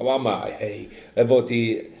 Offwys. O, mae, hei. Efo di,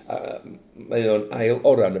 mae o'n ail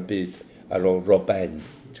oran y byd ar ôl Robben.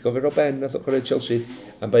 Ti'n gofio Robben, nath o chwarae Chelsea,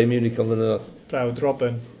 am Bayern Munich o'n flynyddoedd? Brawd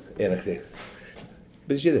Robben. Ie, na chdi.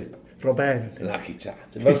 Be di? Robben. Na, chi ta.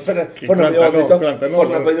 Ffordd na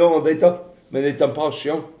byd o'n dweud o. Mae'n dweud am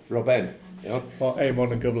posio, Robben. O, ei,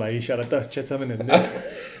 mae'n yn gyfle i siarad Dutch eto munud.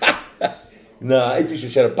 Na, ti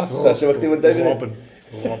eisiau siarad BAFTA, sef o'ch ti'n mynd 2 munud?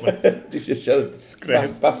 Robben. Ti eisiau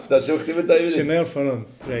siarad BAFTA, sef o'ch ti'n mynd 2 munud? Sy'n mewn ffôn hwn.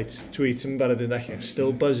 Reit, tweet yn barod yn allan.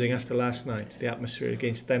 Still buzzing after last night. The atmosphere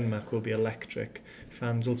against Denmark will be electric.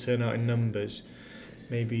 Fans will turn out in numbers.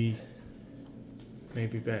 Maybe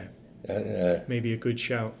bear. Maybe a good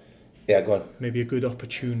shout. Yeah, go on. Maybe a good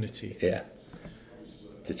opportunity. Yeah.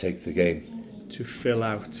 To take the game. To fill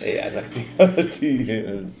out. Yeah, na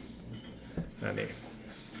chdi. Na ni.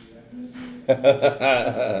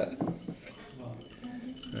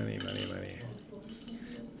 Mani.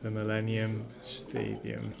 The Millennium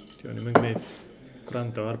Stadium. Dwi'n mynd gwneud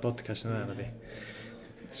gwrando ar podcast yna, na di.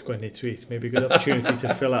 Sgwennu tweet. Maybe a good opportunity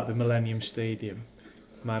to fill out the Millennium Stadium.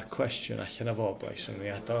 Mae'r cwestiwn allan o fo, boes, yn ni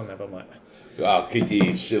adol neu fel mae. Gei di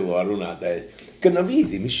sylw ar hwnna, de. Gynna fi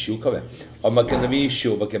ddim isiw, cofio. Ond mae gynna fi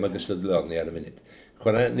isiw fo gem ag ystadleuol ni ar y funud.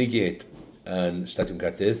 Chwarae ni gyd yn Stadiwm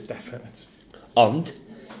Caerdydd. Definite. Ond,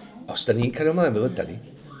 os da ni'n cario ymlaen fel ydyn ni,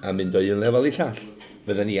 a mynd o un lefel i llall,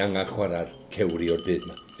 fydda ni angen chwarae'r cewri o'r byd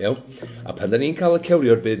yma. A pan da ni'n cael y cewri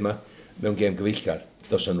o'r byd yma, mewn gêm gyfeillgar,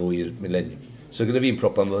 dos nhw i'r millennium. So gyda fi'n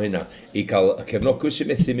problem fel hynna, i cael y cefnogwyr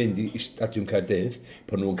sy'n methu mynd i Stadiwm Caerdydd,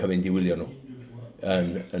 pan nhw'n cael mynd i wylio nhw.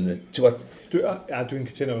 Dwi'n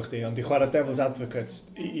cytuno fo chdi, ond i chwarae Devil's Advocate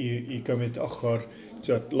i gymryd ochr,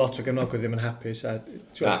 lot o gefnogwyr ddim yn hapus,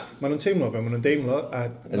 maen nhw'n teimlo fe, maen nhw'n deimlo, a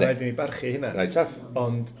mae'n rhaid i ni barchu hynna.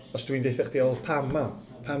 Ond os dwi'n deitha chdi o pam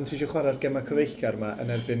ti eisiau chwarae'r gemau cyfeillgar yma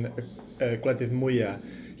yn erbyn y gwledydd mwyaf,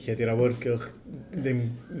 lle di'r awyrgylch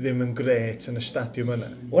ddim yn gret yn y stadiwm yna.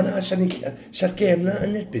 O na, sa'r gem na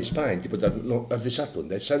yn erbyn Sbaen, di bod ar ddisadwn,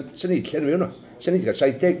 sa'n ni llenwi hwnna. Sa'n ni gael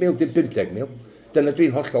 70,000, dim 50,000. Dyna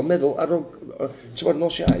dwi'n hollol meddwl ar ôl, ti'n bod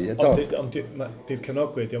nos iau. Ond di'r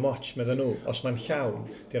cynogwyr, di'r moch, meddyn nhw, os mae'n llawn,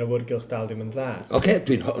 di'r awyrgylch dal ddim yn dda. Oce,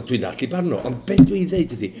 dwi'n allu barno, ond beth dwi'n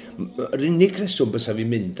ddeud ydy, yr unig reswm bysa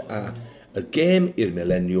fi'n mynd a y gêm i'r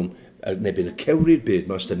millennium, neu bydd y cewri'r byd,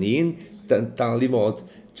 mae os da ni'n dal i fod,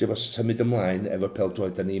 ti'n bod symud ymlaen efo'r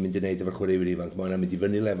pêl-droed da ni'n mynd i wneud efo'r chwaraewyr ifanc, mae'n mynd i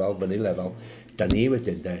fyny lefel, da ni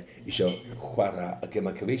wedyn eisiau chwarae y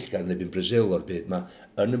gemau cyfeillgar neu bydd Brazil o'r byd yma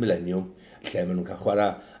yn y millennium, lle maen nhw'n cael chwarae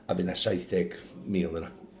a fydd yna 70,000 yna.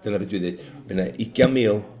 Dyna beth dwi'n dweud, fydd yna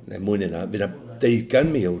 20,000, neu mwyn yna, fydd yna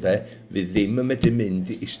 20,000 fydd ddim yn medru mynd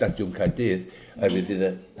i Stadiwm Caerdydd, a fydd y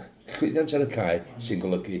llwyddiant ar y cae sy'n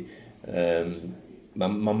golygu Mae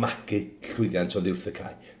magu llwyddiant o ddiwrth y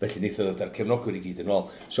cae. Felly wnaeth o ddod ar cefnogwyr i gyd yn ôl.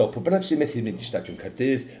 So, pwy bynnag sy'n methu mynd i Stadiwm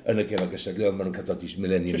Caerdydd yn y gem ag ysyrlion, maen nhw'n cael dod i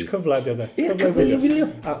millennium. Just cyflad o dde. Ie, cyflad i wylio.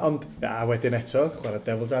 Ond, a wedyn eto, chwarae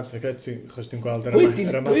Devil's Advocate, achos dwi'n gweld yr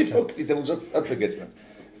ymateb. Pwy ffwc di Devil's Advocate, man?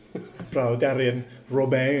 Brawd Arian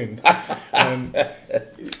Robain.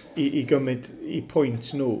 I gymryd i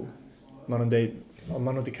pwynt nhw, maen nhw'n dweud, ond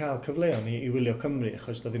maen nhw wedi cael cyfleon i wylio Cymru,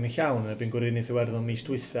 achos doedd yn y llawn yn erbyn Gwrynydd Iwerddon mis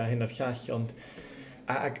dwytha, hyn ar llall, ond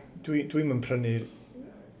dwi'n mynd prynu,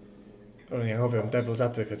 o'n i'n anghofio am Devil's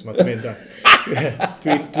Advocate, mae'n mynd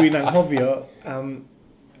dwi'n anghofio am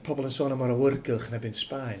pobl yn sôn am o'r awyrgylch yn ebyn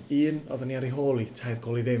Sbaen. Un, oedden ni ar ei hôl i 3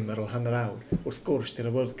 gol i ddim ar ôl hanner awr. Wrth gwrs, di'r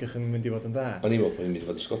awyrgylch yn mynd i fod yn dda. O'n i'n meddwl bod hi'n mynd i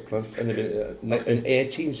fod yn Scotland. Yn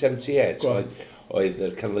 1878 oedd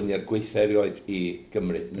yr canlyniad gweithio erioed i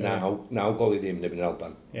Gymru. 9 gol i ddim yn ebyn yr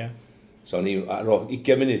Alban. So o'n i'n ar ôl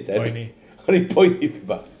 20 munud. O'n i'n poeni fi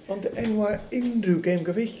ba. Ond enwa unrhyw gêm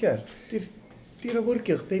gyfeillgar. Di'r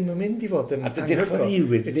awyrgylch ddim yn mynd i fod yn anghygol.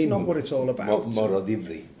 It's not what it's all about. Mor o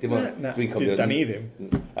ddifri. Da ni ddim.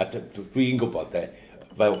 A dwi'n gwybod,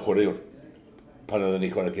 fel chwaraewr, pan oedden ni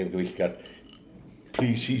chwarae gêm gyfeillgar,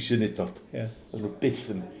 pre-season hydnod. Oedden nhw byth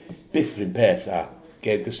rhywun peth a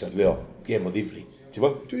gêm gystadleuol, gêm o ddifri.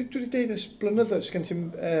 Dwi wedi deud ys blynyddoedd, sgan ti'n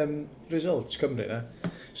results Cymru na.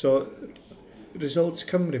 So, results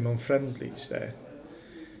Cymru mewn friendlies,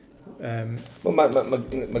 Mae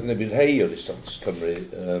gynnu fi rhai o results Cymru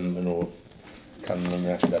yn nhw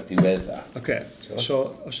canlyniadau diwedda. So,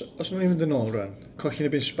 os nhw'n mynd yn ôl rhan, colli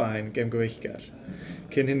nebyn Sbaen, gêm gyfeillgar.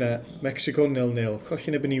 Cyn hynna, Mexico 0-0,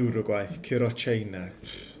 colli nebyn Uruguay, Curo China,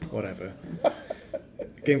 whatever.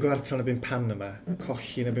 Gêm gyfartal nebyn Panama,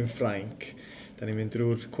 colli nebyn Ffrainc. Da ni'n mynd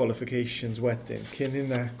drwy'r qualifications wedyn. Cyn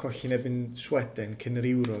hynna, colli nebyn Sweden, cyn yr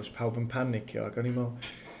Euros, pawb yn panicio. Ac o'n i'n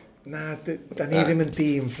meddwl, na, da ni ddim yn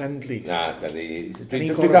dîm friendlies. Na, da ni...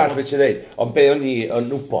 Dwi'n gael beth i ddeud, ond be o'n i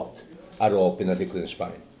yn wybod ar ôl beth na ddigwydd yn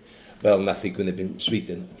Sbaen, fel nath ddigwydd yn ebyn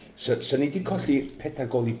Sweden, so ni wedi colli 4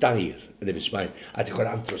 gol i 2 yn ebyn Sbaen, a di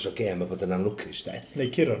chwarae andros o gêm a bod yn anlwcus,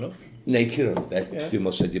 Neu curo nhw. Neu curo nhw, Dwi'n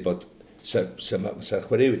meddwl sydd wedi bod... Sa'r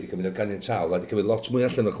chwaraewyr wedi cymryd o'r ganion tal, a wedi cymryd lot mwy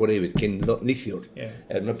allan o'r chwaraewyr cyn neithiwr.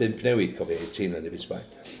 Mae 5 newid cofio i'r tîm yn ebyn Sbaen.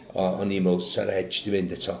 O'n i'n meddwl, sa'r edge di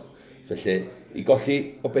fynd eto. Felly, i golli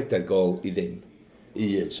o 4 gol i ddim,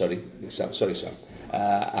 sorry Sam,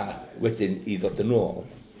 a wedyn i ddod yn ôl,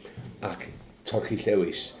 ac torchi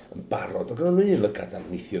llewis yn barod, ac o'n nhw'n lygad ar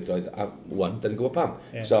neithiwr doedd, a wan, da ni'n gwybod pam.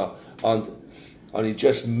 So, ond, o'n i'n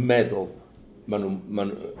just meddwl, mae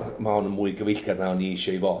hwn yn mwy gyfeillgar na o'n i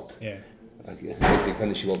eisiau i fod. Ac wedyn, pan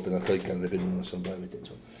nes i fod bydd yn chleican yn ebyn nhw'n ysyn blaen wedyn.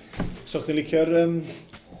 So, chdi licio'r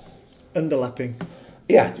underlapping?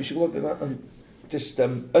 Ia, dwi eisiau gwybod bydd just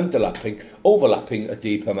underlapping. Overlapping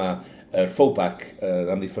ydy pa mae'r fullback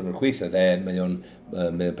amddiffyn o'r chwyth mae o'n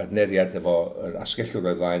partneriad efo asgellwr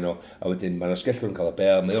o'r flaen o, a wedyn mae'r asgellwr yn cael y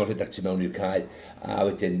bel, mae o'n rhedeg tu mewn i'r cae, a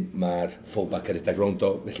wedyn mae'r fullback yn rhedeg rownd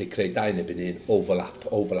o, felly creu 2 nebyn un,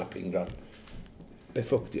 overlapping rhan. Be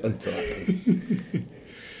ffwc di underlapping?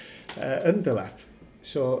 Underlap?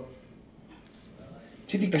 So...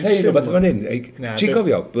 Ti di creu rhywbeth fan hyn? Ti'n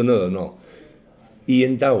cofio, blynyddoedd yn ôl?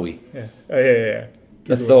 Ian Dowie.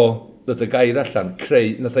 Nath y gair allan,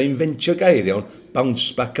 nath o inventio gair iawn,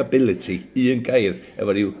 bounce back ability, un gair,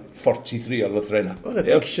 efo rhyw 43 o'r lythrena. O'r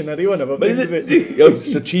dictionary wan efo. Iawn,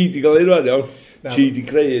 so ti di gael un rhan iawn, ti di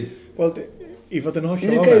creu un. Wel, i fod yn holl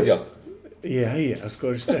o onest. Ie, wrth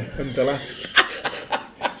gwrs,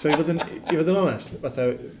 so i fod yn onest, fatha,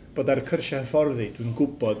 bod ar y cyrsiau hyfforddi, dwi'n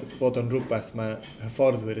gwybod bod o'n rhywbeth mae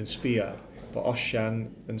hyfforddwyr yn sbio ar. Bod osian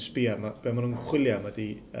yn sbio, be maen nhw'n chwilio am ydy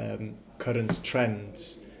current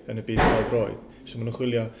trends yn y byd pêl-droed. So maen nhw'n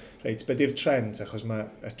chwilio, reit, be di'r trends, achos mae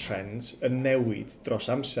y trends yn newid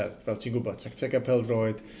dros amser, fel ti'n gwybod, tactegau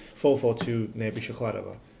pêl-droed, 4-4-2, neb eisiau chwarae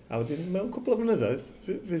fo. A wedyn, mewn cwbl o flynyddoedd,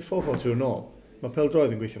 fydd 4-4-2 yn ôl. Mae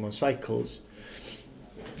pêl-droed yn gweithio mewn cycles,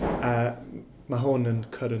 a mae hwn yn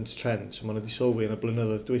current trend, so maen nhw wedi sylwi yn y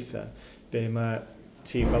blynyddoedd dwytha, be mae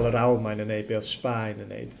tîm fel yr Almain yn neud, be oedd Sbaen yn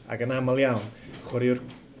neud. Ac yn aml iawn, chwaraewr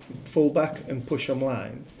fullback yn push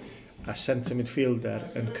ymlaen a centre midfielder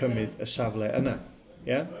yn cymryd y safle yna.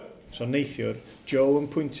 So neithiwr, Joe yn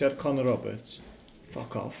pwyntio ar Conor Roberts,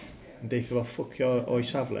 fuck off, yn deithio fo ffwcio o'i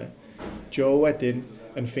safle. Joe wedyn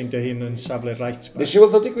yn ffeindio hun yn safle right back. Nes i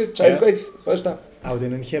weld o digwydd, tair gweith, first half. A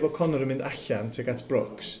wedyn yn lle bod Conor yn mynd allan tuag at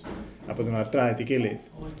Brooks, a bod nhw ar draed i gilydd,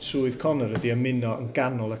 swydd Conor ydi ymuno yn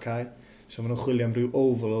ganol y cae. So maen nhw'n chwilio am rhyw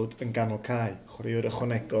overload yn ganol cae, chwaraewr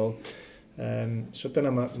ychwanegol. So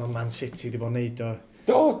dyna mae Man City wedi bod yn neud o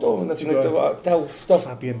Do, nath i'n gwneud Delf, do.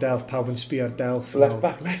 Fabian Delf, pawb yn sbio ar Delf. Left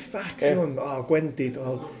back. Left back, dwi'n, gwendid.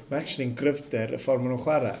 Mae actually'n gryfder y ffordd maen nhw'n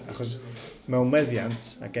chwarae, achos mewn meddiant,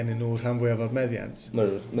 a gennyn nhw rhan fwyaf o'r meddiant,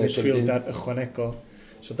 midfielder ychwanegol.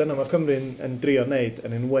 So dyna mae Cymru'n yn drio wneud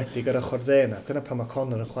yn enwedig ar ochr dde yna. Dyna pa mae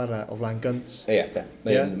Conor yn chwarae o flaen gynt. Ie,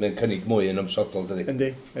 mae'n cynnig mwy yn ymsodol,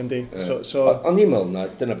 dydi. Yndi. Ond i'n meddwl na,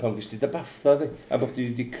 dyna pan gysdi dy baffa, di. A bod ti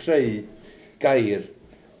wedi creu gair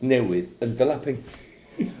newydd yn dy laping.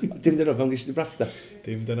 Dim dyna pan gysdi baffa.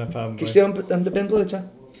 Dim dyna pam. Gysdi am dy ben blwydd ta?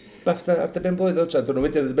 Baffa ar dy ben blwydd o ta? Dwi'n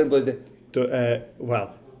wedyn ar dy ben blwydd di? Wel.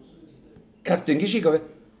 Cardyn gys i gofio.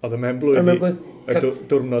 Oedd y men blwydd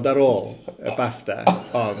diwrnod ar ôl y BAFTA,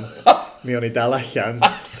 ond mi o'n i dal allan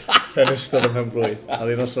yn ystod y men blwydd. A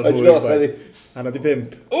ddim os o'n hwyr. Hanna di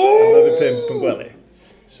 5. Hanna di 5 yn gwely.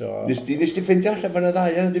 Nes ti ffeindio allan fan y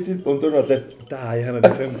ddau hanna di 5 o'n diwrnod le? Dau hanna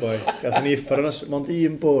di 5 boi. Gathen ni uffer yn mond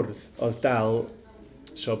un bwrdd oedd dal.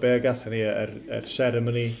 So be gathen ni yr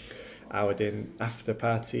ceremony a wedyn after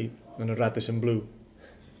party yn y Radisson Blue.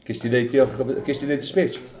 Gys ti neud y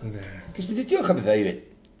speech? Ne. Gys ti neud diolch am y ddau i fi?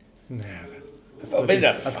 Ne.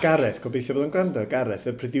 Ath Gareth, gobeithio bod yn gwrando, Gareth,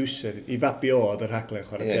 y producer, i fabi o oedd y rhaglen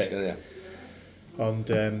chwarae teg. Ond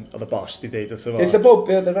oedd y boss di deud wrth o fo. Deith y bob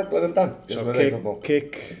be oedd y rhaglen amdan? So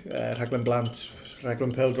cic, rhaglen blant,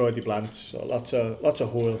 rhaglen pel-droed i blant, so lot o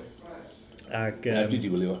hwyl. Ag, dwi di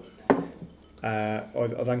wylio fo.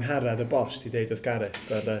 Oedd angharad y boss di deud wrth Gareth,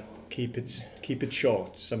 oedd keep it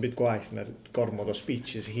short, sa'n byd gwaith yna'r gormod o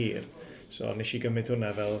speeches hir. So nes i gymryd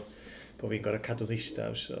hwnna fel bod fi'n gorau cadw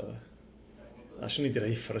ddistaw, so... A swn i wedi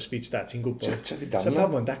rhoi uffer o speech da, ti'n gwybod. Sa'n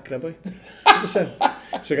pawb o'n dacra, boi.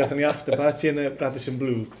 So gathen ni after party yn y Radisson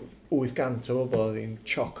Blue, 800 o bobl, oedd hi'n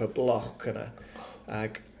chock-a-block yna.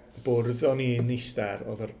 Ag bwrdd o'n i'n eistedd,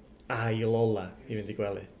 oedd yr ail ola i fynd i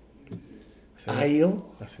gwely. Ail?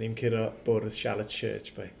 Gathen ni'n curo bwrdd Charlotte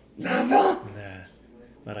Church, boi. Na ddo? Na.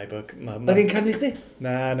 Mae rai bod... Oedd hi'n canu chdi?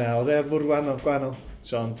 Na, oedd e fwr gwahanol.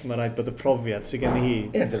 So, mae rai bod y profiad sydd gen i hi...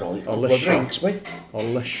 Ie, dyn nhw'n gwybod drinks, boi. O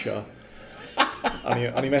lysio. O'n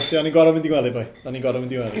i'n methu, o'n i'n gorau mynd i gwely, boi. O'n i'n gorau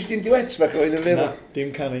mynd i gwely. Gys ti'n diwets bach o'n yn feddwl? Na, dim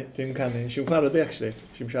canu. Siw'n siarad i, actually.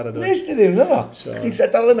 Siw'n siarad o. Nes ti ddim, na fo? Chdi lle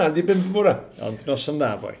dal yna, di 5 mwra. Ond nos am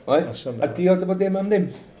na, boi. A di oedd bod dim am ddim?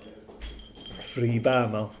 Free bar,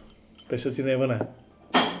 mal. Be sydd ti'n neud fyna?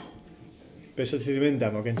 Be sydd ti'n mynd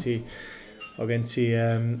am? O gen ti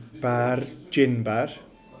bar, gin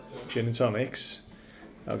and tonics.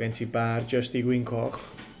 O gen ti bar just i gwyn coch.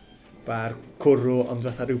 Bar cwrw ond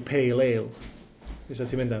fatha rhyw pale ale. Be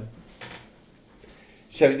sydd ti'n mynd am?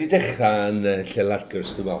 Sa fi wedi dechrau yn lle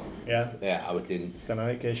largers, dwi'n meddwl. Ie, a wedyn... Dyna,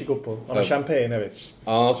 ges i gwbl. Ond y champagne hefyd.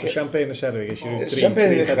 O, oce. So champagne y serfi, ges i 3.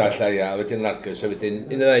 Champagne i ddechrau lle, ia, a wedyn largers, a wedyn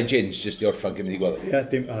un o ddau gins, just i orffan gymryd i gweld. Ie,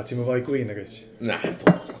 ti'n mynd fwy gwyn, agos? Na,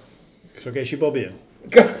 So ges i bob un.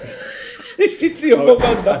 Nes ti trio bob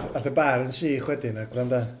banda? Ath y bar yn sych wedyn, a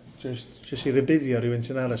gwranda, just i rybuddio rhywun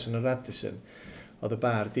sy'n aros yn y Radisson, oedd y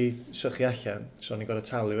bar di sychu allan, so ni'n gorau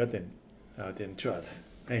talu wedyn. A wedyn, trwad,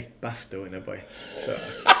 hei, BAFTA yna boi. So,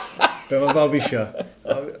 be mae bawb isio?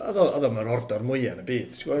 Oedd yma'r ordor mwyaf yn y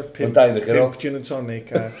byd. 5 gin and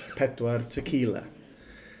tonic a 4 tequila.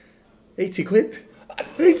 80 quid?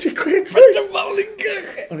 80 quid?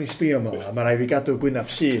 O'n i'n sbio mo, a mae rai fi gadw gwynaf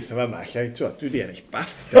syth o fama, allai, dwi wedi ennill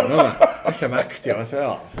BAFTA yma. Allai am actio,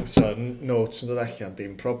 fatha, so notes yn dod allan,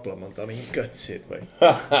 dim problem, ond o'n i'n gutted, boi.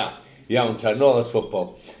 Iawn ta, nôl at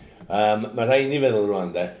ffwbol. Mae rhaid ni feddwl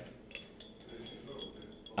rwan, de,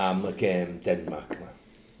 am y gêm Denmark yma.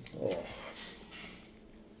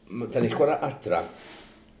 Da ni chwarae adra,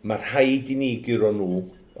 mae rhaid i ni gyro nhw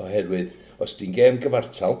oherwydd, os di'n gêm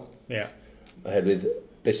gyfartal, oherwydd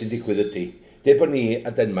beth sy'n digwydd ydy. De bod ni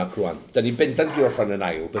a Denmark rwan, da ni'n bendant i orffan yn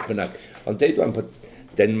ail, beth bynnag. Ond deud rwan bod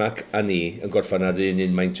Denmark a ni yn gorffan ar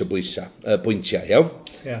un maint o bwyntiau, iawn?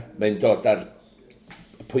 Mae'n dod ar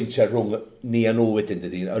pwyntiau rhwng ni a nhw wedyn,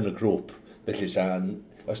 dydy, yn y grŵp. Felly,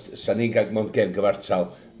 sa ni'n gael mewn gêm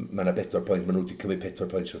gyfartal, mae yna 4 pwynt, mae nhw wedi cymryd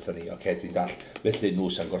 4 pwynt wrth ni, oce, dwi'n dall. Felly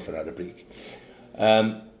nhw sa'n gorffen ar y brig.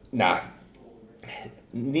 Na,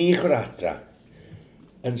 ni chwarae adra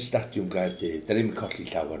yn Stadiwm Gaerdydd, da ni'n colli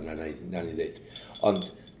llawer na ni ddweud. Ond,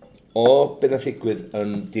 o be na ddigwydd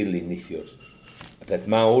yn dilyn neithiwr, y peth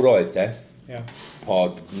mawr oedd,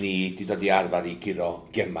 bod ni wedi dod i arfer i giro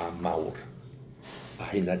gema mawr.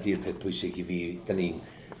 A hynna di'r peth pwysig i fi, da ni'n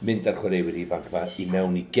mynd ar chwaraewyr ifanc yma i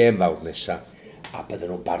mewn i gem fawr nesaf, a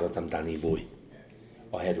bydden nhw'n barod amdani fwy,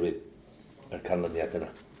 oherwydd yr canlyniad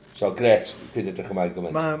yna. So, gret, dwi'n edrych ymlaen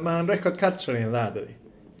gymaint. Mae'n record cartra ni yn dda, dydi?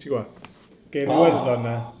 Ti'n gwybod? Gêm Iwerddon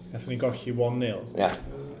na, nathon ni golli 1-0.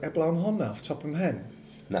 Eblaw am honna, off top ym hen.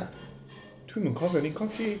 Na. Dwi'n mynd cofio, ni'n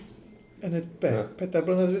colli Yn y 4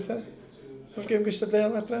 blynedd dwytha? Mae'n gêm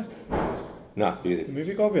gystadleuol adre? Na, dwi ddim. Mi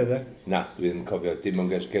fi gofio dde? Na, dwi ddim yn cofio. Dim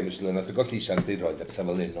ond gêm gystadleuol. Nath o golli Isan roedd a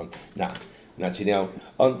pethau fel hyn, ond na ti'n iawn.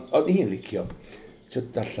 Ond ni'n licio.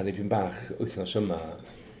 Ti'n darllen i pyn bach wythnos yma.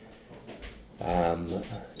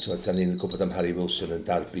 Da ni'n gwybod am Harry Wilson yn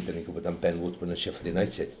Derby, da ni'n gwybod am Ben Woodburn yn Sheffield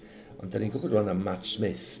United. Ond da ni'n gwybod rwan am Matt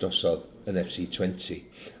Smith drosodd yn FC20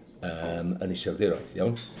 yn Iseldiroedd,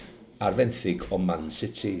 iawn. Ar fenthyg o Man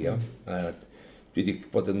City, iawn. Dwi wedi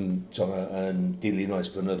bod yn dilyn oes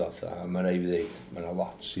blynyddoedd, a mae'n ei fi ddeud, mae'n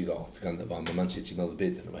lot i ddod gan y fan, mae Man City meddwl y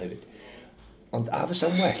byd yn yma hefyd. Ond a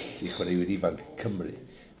fysa'n well i chwaraewyr ifanc Cymru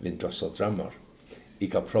fynd drosodd dramor i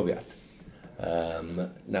gael profiad.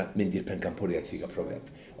 Na mynd i'r pencampwriaeth i gael profiad.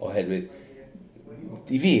 Oherwydd,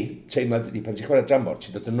 i fi, teimlad ydy pan ti'n chwarae dramor,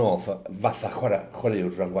 ti'n dod yn ôl fatha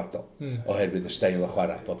chwaraewr rhangwadol. Oherwydd y steil o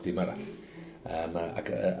chwarae, bob dim arall.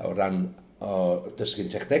 Ac o ran o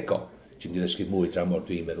dysgu'n technegol, ti'n mynd i ddysgu mwy dramor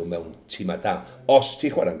dwi'n meddwl mewn tîmau da. Os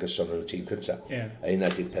ti'n chwarae'n gyson yn y tîm cyntaf. A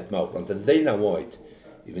hynna di'r peth mawr. Ond yn 19 oed,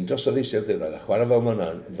 i fynd dros o ddisio dyrraedd, a chwarae fel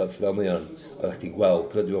mae o'n, oeddech chi'n gweld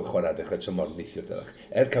pryd dwi'n chwarae dechrau tymor neithio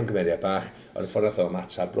dyrraedd. Camgymeriad bach, ond y ffordd oedd o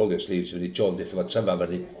matar brolio sleeves, fyny John dweud efo tyfa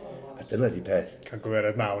fyny. A dyna di peth.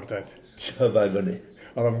 Camgymeriad mawr, dweud. Tyfa fyny.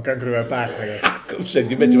 Oedd o'n camgymeriad bach, ag Gwmsen,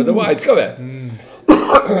 dwi'n mynd i fod y waith, cofe?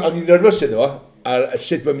 Ond ni'n nerfysydd o, a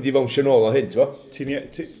sut mae'n mynd i fawnsio nôl o hyn,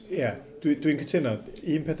 Ie, dwi'n cytuno.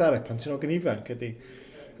 Un peth arall, pan ti'n ogen ifanc ydy,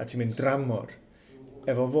 a ti'n mynd dramor,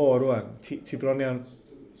 efo fo rwan, ti bron iawn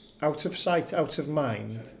out of sight, out of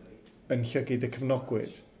mind, yn llygyd y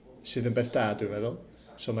cyfnogwyr, sydd yn beth da, dwi'n meddwl.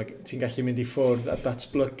 So ti'n gallu mynd i ffwrdd a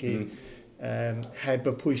datblygu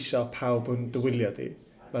heb y pwyso pawb yn dywylio di.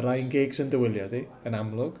 Mae Ryan Giggs yn dywylio di, yn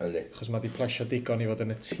amlwg, achos mae di plesio digon i fod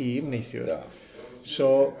yn y tîm neithiwr. So,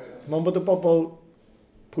 mae'n bod y bobl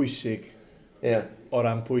pwysig, o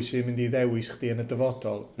ran pwy sy'n mynd i ddewis chdi yn y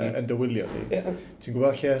dyfodol yn dywylio di. Ti'n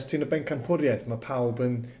gwybod lle, os ti'n y bencampwriaeth, mae pawb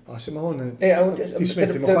yn, sy'n mae hwn yn... Di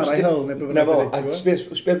Smith, mae'n chwarae hyl, neu beth bynnag. A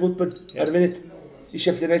Sper Woodburn, ar y funud, i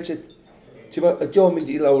Sheffield United. Ti'n gwybod, ydi o'n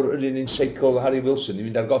mynd i lawr yr un seicl Harry Wilson i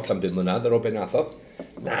fynd ar goll am 5 mlynedd, ar o ben atho.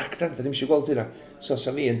 Nac, da ni'n eisiau gweld hynna. So,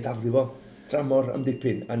 sa fi yn daflu fo, dramor am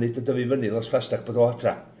dipyn, a nid ydy fi fyny, los ffastach bod o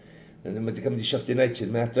adra. Mae wedi cael mynd i Sheffield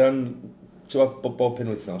United, mae adran, bob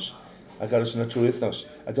penwythnos. Ac aros yna trwy wythnos.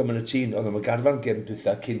 A dwi'n mynd y tîn, oedd yma garfan gen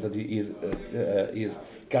dwytha cyn dod i'r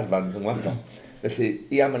garfan rhyngwladol. Felly,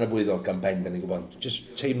 ia, mae yna fwy ddod gan Ben, da ni'n gwybod.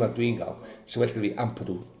 Just teimlad dwi'n gael, sy'n well fi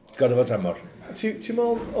ampadw, gorau fo dramor. Ti'n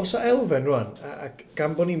meddwl, os o elfen rwan, a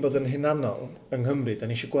gan bod ni'n bod yn hunanol yng Nghymru, da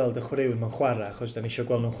ni eisiau gweld y chwaraewyr mewn chwarae, achos da ni eisiau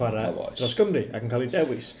gweld nhw'n chwarae dros Gymru ac yn cael ei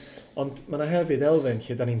dewis. Ond mae yna hefyd elfen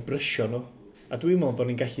lle da ni'n brysio nhw. A dwi'n meddwl bod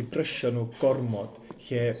ni'n gallu brysio nhw gormod,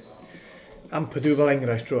 lle ampadw fel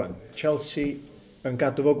enghraifft rwan. Chelsea yn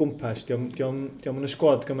gadw fo gwmpas, diolch yn y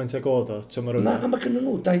sgwad gymaint ag oedd o. Na, mae gynnu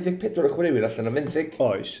nhw 24 o chwaraewyr allan o fenthyg.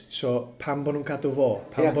 Oes, so pam bod nhw'n cadw fo,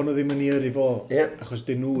 pam bod nhw ddim yn ei yrru fo, achos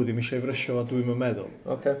dyn nhw ddim eisiau frysio fo, dwi'n meddwl.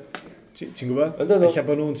 Ti'n gwybod? Eich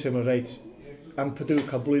bod nhw'n teimlo reit, ampadw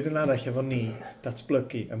cael blwyddyn arall efo ni,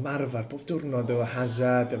 datblygu, ymarfer, bob diwrnod efo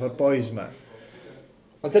Hazard, efo'r boys ma.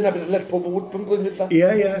 Ond dyna bydd Lerpwl fy Woodburn blwyddyn dda?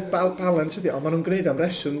 Ie, balans ydi, ond maen nhw'n gwneud am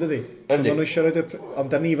reswm, dydi?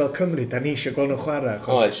 Ond da ni fel Cymru, da ni eisiau gweld nhw'n chwarae.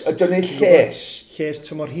 Oes, ydyn ni'n lles? Lles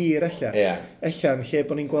tymor hir, ella. Ella'n lle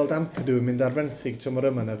bod ni'n gweld ampadw yn mynd ar fenthyg tymor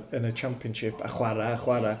yma yn y Championship, a chwarae.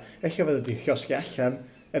 Ella fydde di llosgu allan,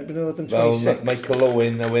 erbyn oedd yn 26. Fel Michael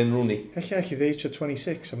Owen a Wayne Rooney. Ella ddeitio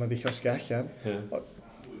 26, a mae di llosgu allan.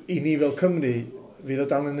 I ni fel Cymru, fydd o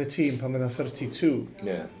dal yn y tîm pan mynd o 32.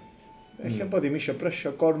 Eich bod ddim eisiau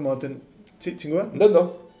brysio gormod yn... Ti'n gwybod? No.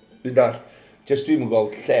 Dwi'n dall. Just dwi'n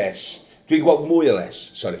gweld lles. Dwi'n gweld mwy o les,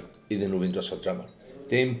 iddyn nhw fynd dros o dramor.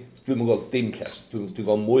 Dwi'n gweld dim lles. Dwi'n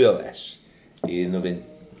gweld mwy o les iddyn nhw fynd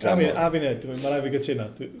dramor. A fi nid, mae rai fi gytuno.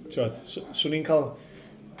 Swn i'n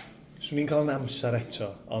cael yn amser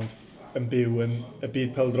eto, ond yn byw yn y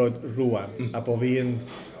byd peldroed rwan, a bod fi yn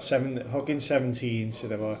hogyn 17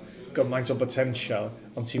 sydd efo gymaint o potensial,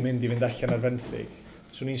 ond ti'n mynd i fynd allan ar fenthyg.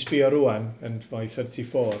 Swn i'n sbio rwan, yn fwy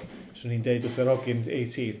 34, swn i'n deud wrth yr ogyn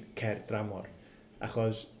 18, cer dramor.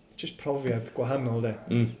 Achos, just profiad gwahanol, de.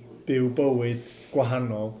 Byw bywyd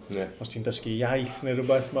gwahanol. Os ti'n dysgu iaith neu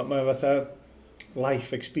rhywbeth, mae fatha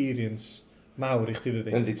life experience mawr i chdi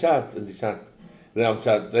ddi. Yndi tad.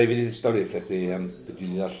 Rhaid, rai fi wedi stori eich chdi, beth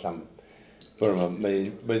dwi'n ddarllen.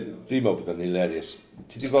 Dwi'n meddwl bod o'n hilarious.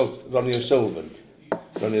 Ti wedi gweld Ronnie O'Sullivan?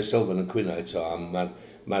 Ronnie O'Sullivan yn cwyno eto am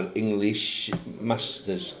mae'r English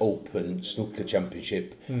Masters Open Snooker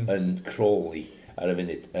Championship yn Crawley ar y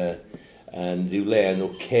funud. Yn rhyw le enw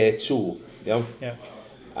K2, iawn?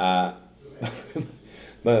 A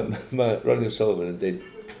Mae Ronnie O'Sullivan yn dweud,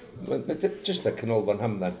 mae'n just a canolfan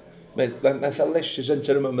hamddan. Mae'n eitha leisure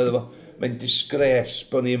centre yma, meddwl fo. Mae'n disgres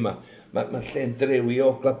bod ni yma. Mae'n lle'n drewi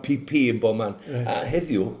o gla PP yn bob man. A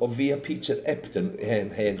heddiw, o fi a Peter Ebden,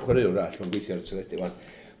 hen chwaraewr all, mae'n gweithio ar y teledu wan.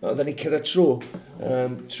 Oedden ni cyrra trw,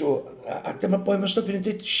 a dyma boi mae'n stopio'n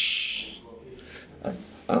dweud, shhh.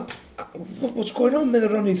 What's going on,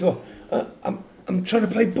 meddwl Ronnie, tho? I'm trying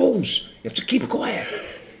to play balls. You have to keep quiet.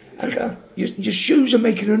 Your shoes are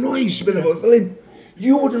making a noise, meddwl fo.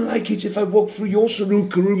 You wouldn't like it if I walked through your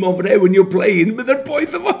snooker room over there when you're playing, meddwl boi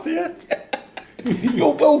tho fo.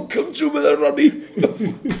 You're welcome to meddwl Ronnie.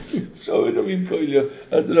 So yna fi'n coelio.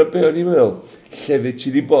 A dyna be o'n i'n meddwl. Llefyd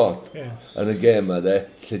ti di bod yn y gêm ma, lle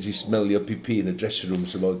ti smelio PP yn y dressing room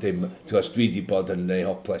sy'n bod dim. Twas dwi di bod yn ei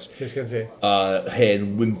hoples. Cys gen ti? A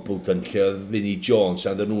hen Wimbledon lle oedd Vinnie Jones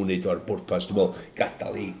a dyn nhw'n neud o'r bwrpas. Dwi'n meddwl,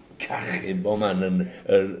 gadael i cachu bo man yn,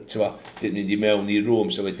 dyn mynd i mewn i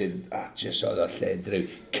rŵm, so wedyn, just oedd o lle'n drewi.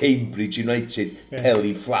 Cambridge United,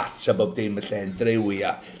 Peli Flats a bob dim y lle'n drewi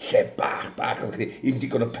a lle bach, i'm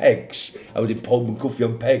digon o pegs, a wedyn pob yn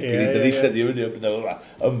gwffio'n peg yn ei dyddeithio di fyny,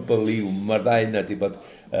 unbelievable, mae'r ddau yna di bod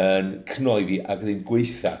yn cnoi fi ac yn un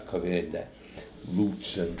gweitha, cofio hyn de.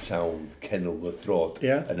 Luton Town, Kenilworth Road,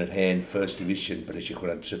 yn yr hen First Division, pan eisiau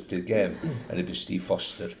chwarae'n trydydd gêm, yn ebyn Steve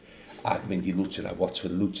Foster. Ac mynd i Luton a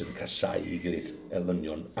Watford Luton yn casau i gilydd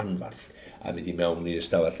elynion anfarth a mynd i mewn i'r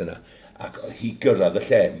ystafell yna ac hi gyrraedd y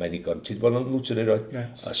lle mae'n i gon ti wedi bod yn Luton erioed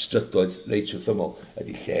a strydoedd reit wrth ymol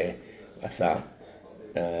ydi lle atha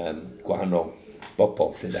gwahanol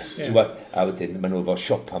bobl lle a wedyn maen nhw efo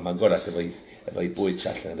siopa ma'n gorau efo i bwyd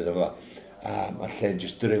allan a beth efo a mae'r lle'n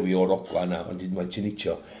just drewi o'r ogla yna ond dwi'n ti'n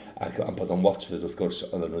itio ac am bod o'n Watford wrth gwrs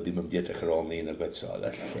oedden nhw ddim yn mynd i edrych ar ôl ni yn y gweithio oedd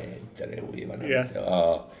y lle'n drewi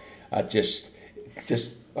a just,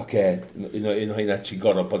 oce, un o hynna ti'n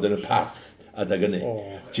gorau bod yn y parth adag ynny.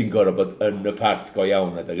 Ti'n gorau bod yn y parth go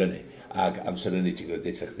iawn adag ynny. Ac amser ynny ti'n gorau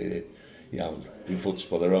deitha chdi, iawn, dwi'n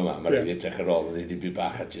ffwtsbol ar yma, mae'n rhaid i edrych ar ôl, yn un byd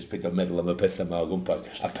bach, a just peidio meddwl am y pethau yma o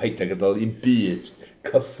gwmpas. A peidio gadael un byd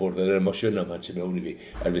cyffwrdd yr emosiynau yma ti'n mewn i fi,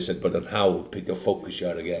 er fysyd bod yn hawdd peidio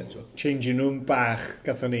ffocusio ar y gen. Changing room bach,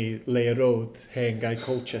 gatho ni Layer Road, hen gai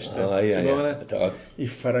Colchester.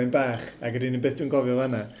 Iffar o'n bach, ac yr unig beth dwi'n gofio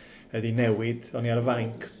fanna, ydy newid, o'n i ar y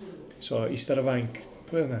fainc. So, eistedd ar y fainc,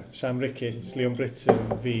 pwy yna? Sam Ricketts, Leon Britton,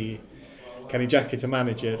 fi, Kenny Jackett, y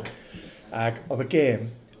manager. Ac oedd y gêm,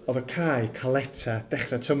 oedd y cae caleta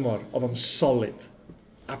dechrau tymor, oedd o'n solid.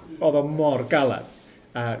 A oedd o'n mor galad.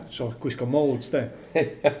 A so, gwisgo molds, de.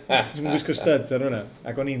 Dwi'n gwisgo studs ar hwnna.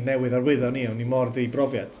 Ac o'n i'n newydd ar wyddo ni, o'n i mor ddi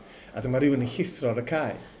brofiad. A dyma rhywun yn llithro ar y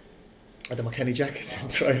cae. A dyma Kenny Jackett yn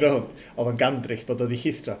troi rownd. Oedd o'n gandrych bod oedd i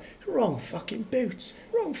llithro. Wrong fucking boots.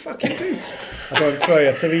 Wrong fucking boots. A dwi'n troi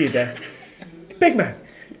at y fi, de. Big man,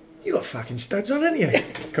 you got fucking studs on, haven't you?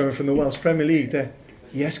 Coming from the Welsh Premier League, de.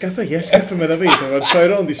 Yes, gaffer, medda fi. Dwi'n troi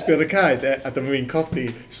rownd i sbio ar y cae, de. A dyma fi'n codi,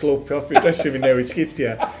 slopio off i dresio fi newid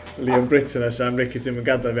sgidia. Leon Britton a Sam Ricketts yn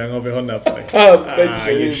gadael fi anghofio hwnna, boi.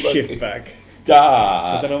 You shitbag. Da!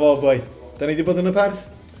 So dyna fo, boi. Da ni wedi bod yn y parth?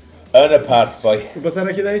 Yn y parth, boi. Rwy'n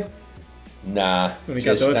arall i ddweud? Na. Dwi'n ni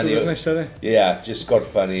gadael o'r nesaf, de? Ie, just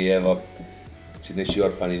gorffan i efo... Ti'n nes i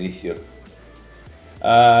orffan i neithiwr.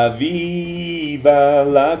 A Viva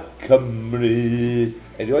la Cymru.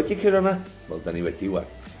 Erioed i cyrra yma? Wel, da ni wedi wan.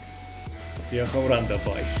 Diolch am wrando,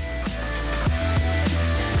 boys.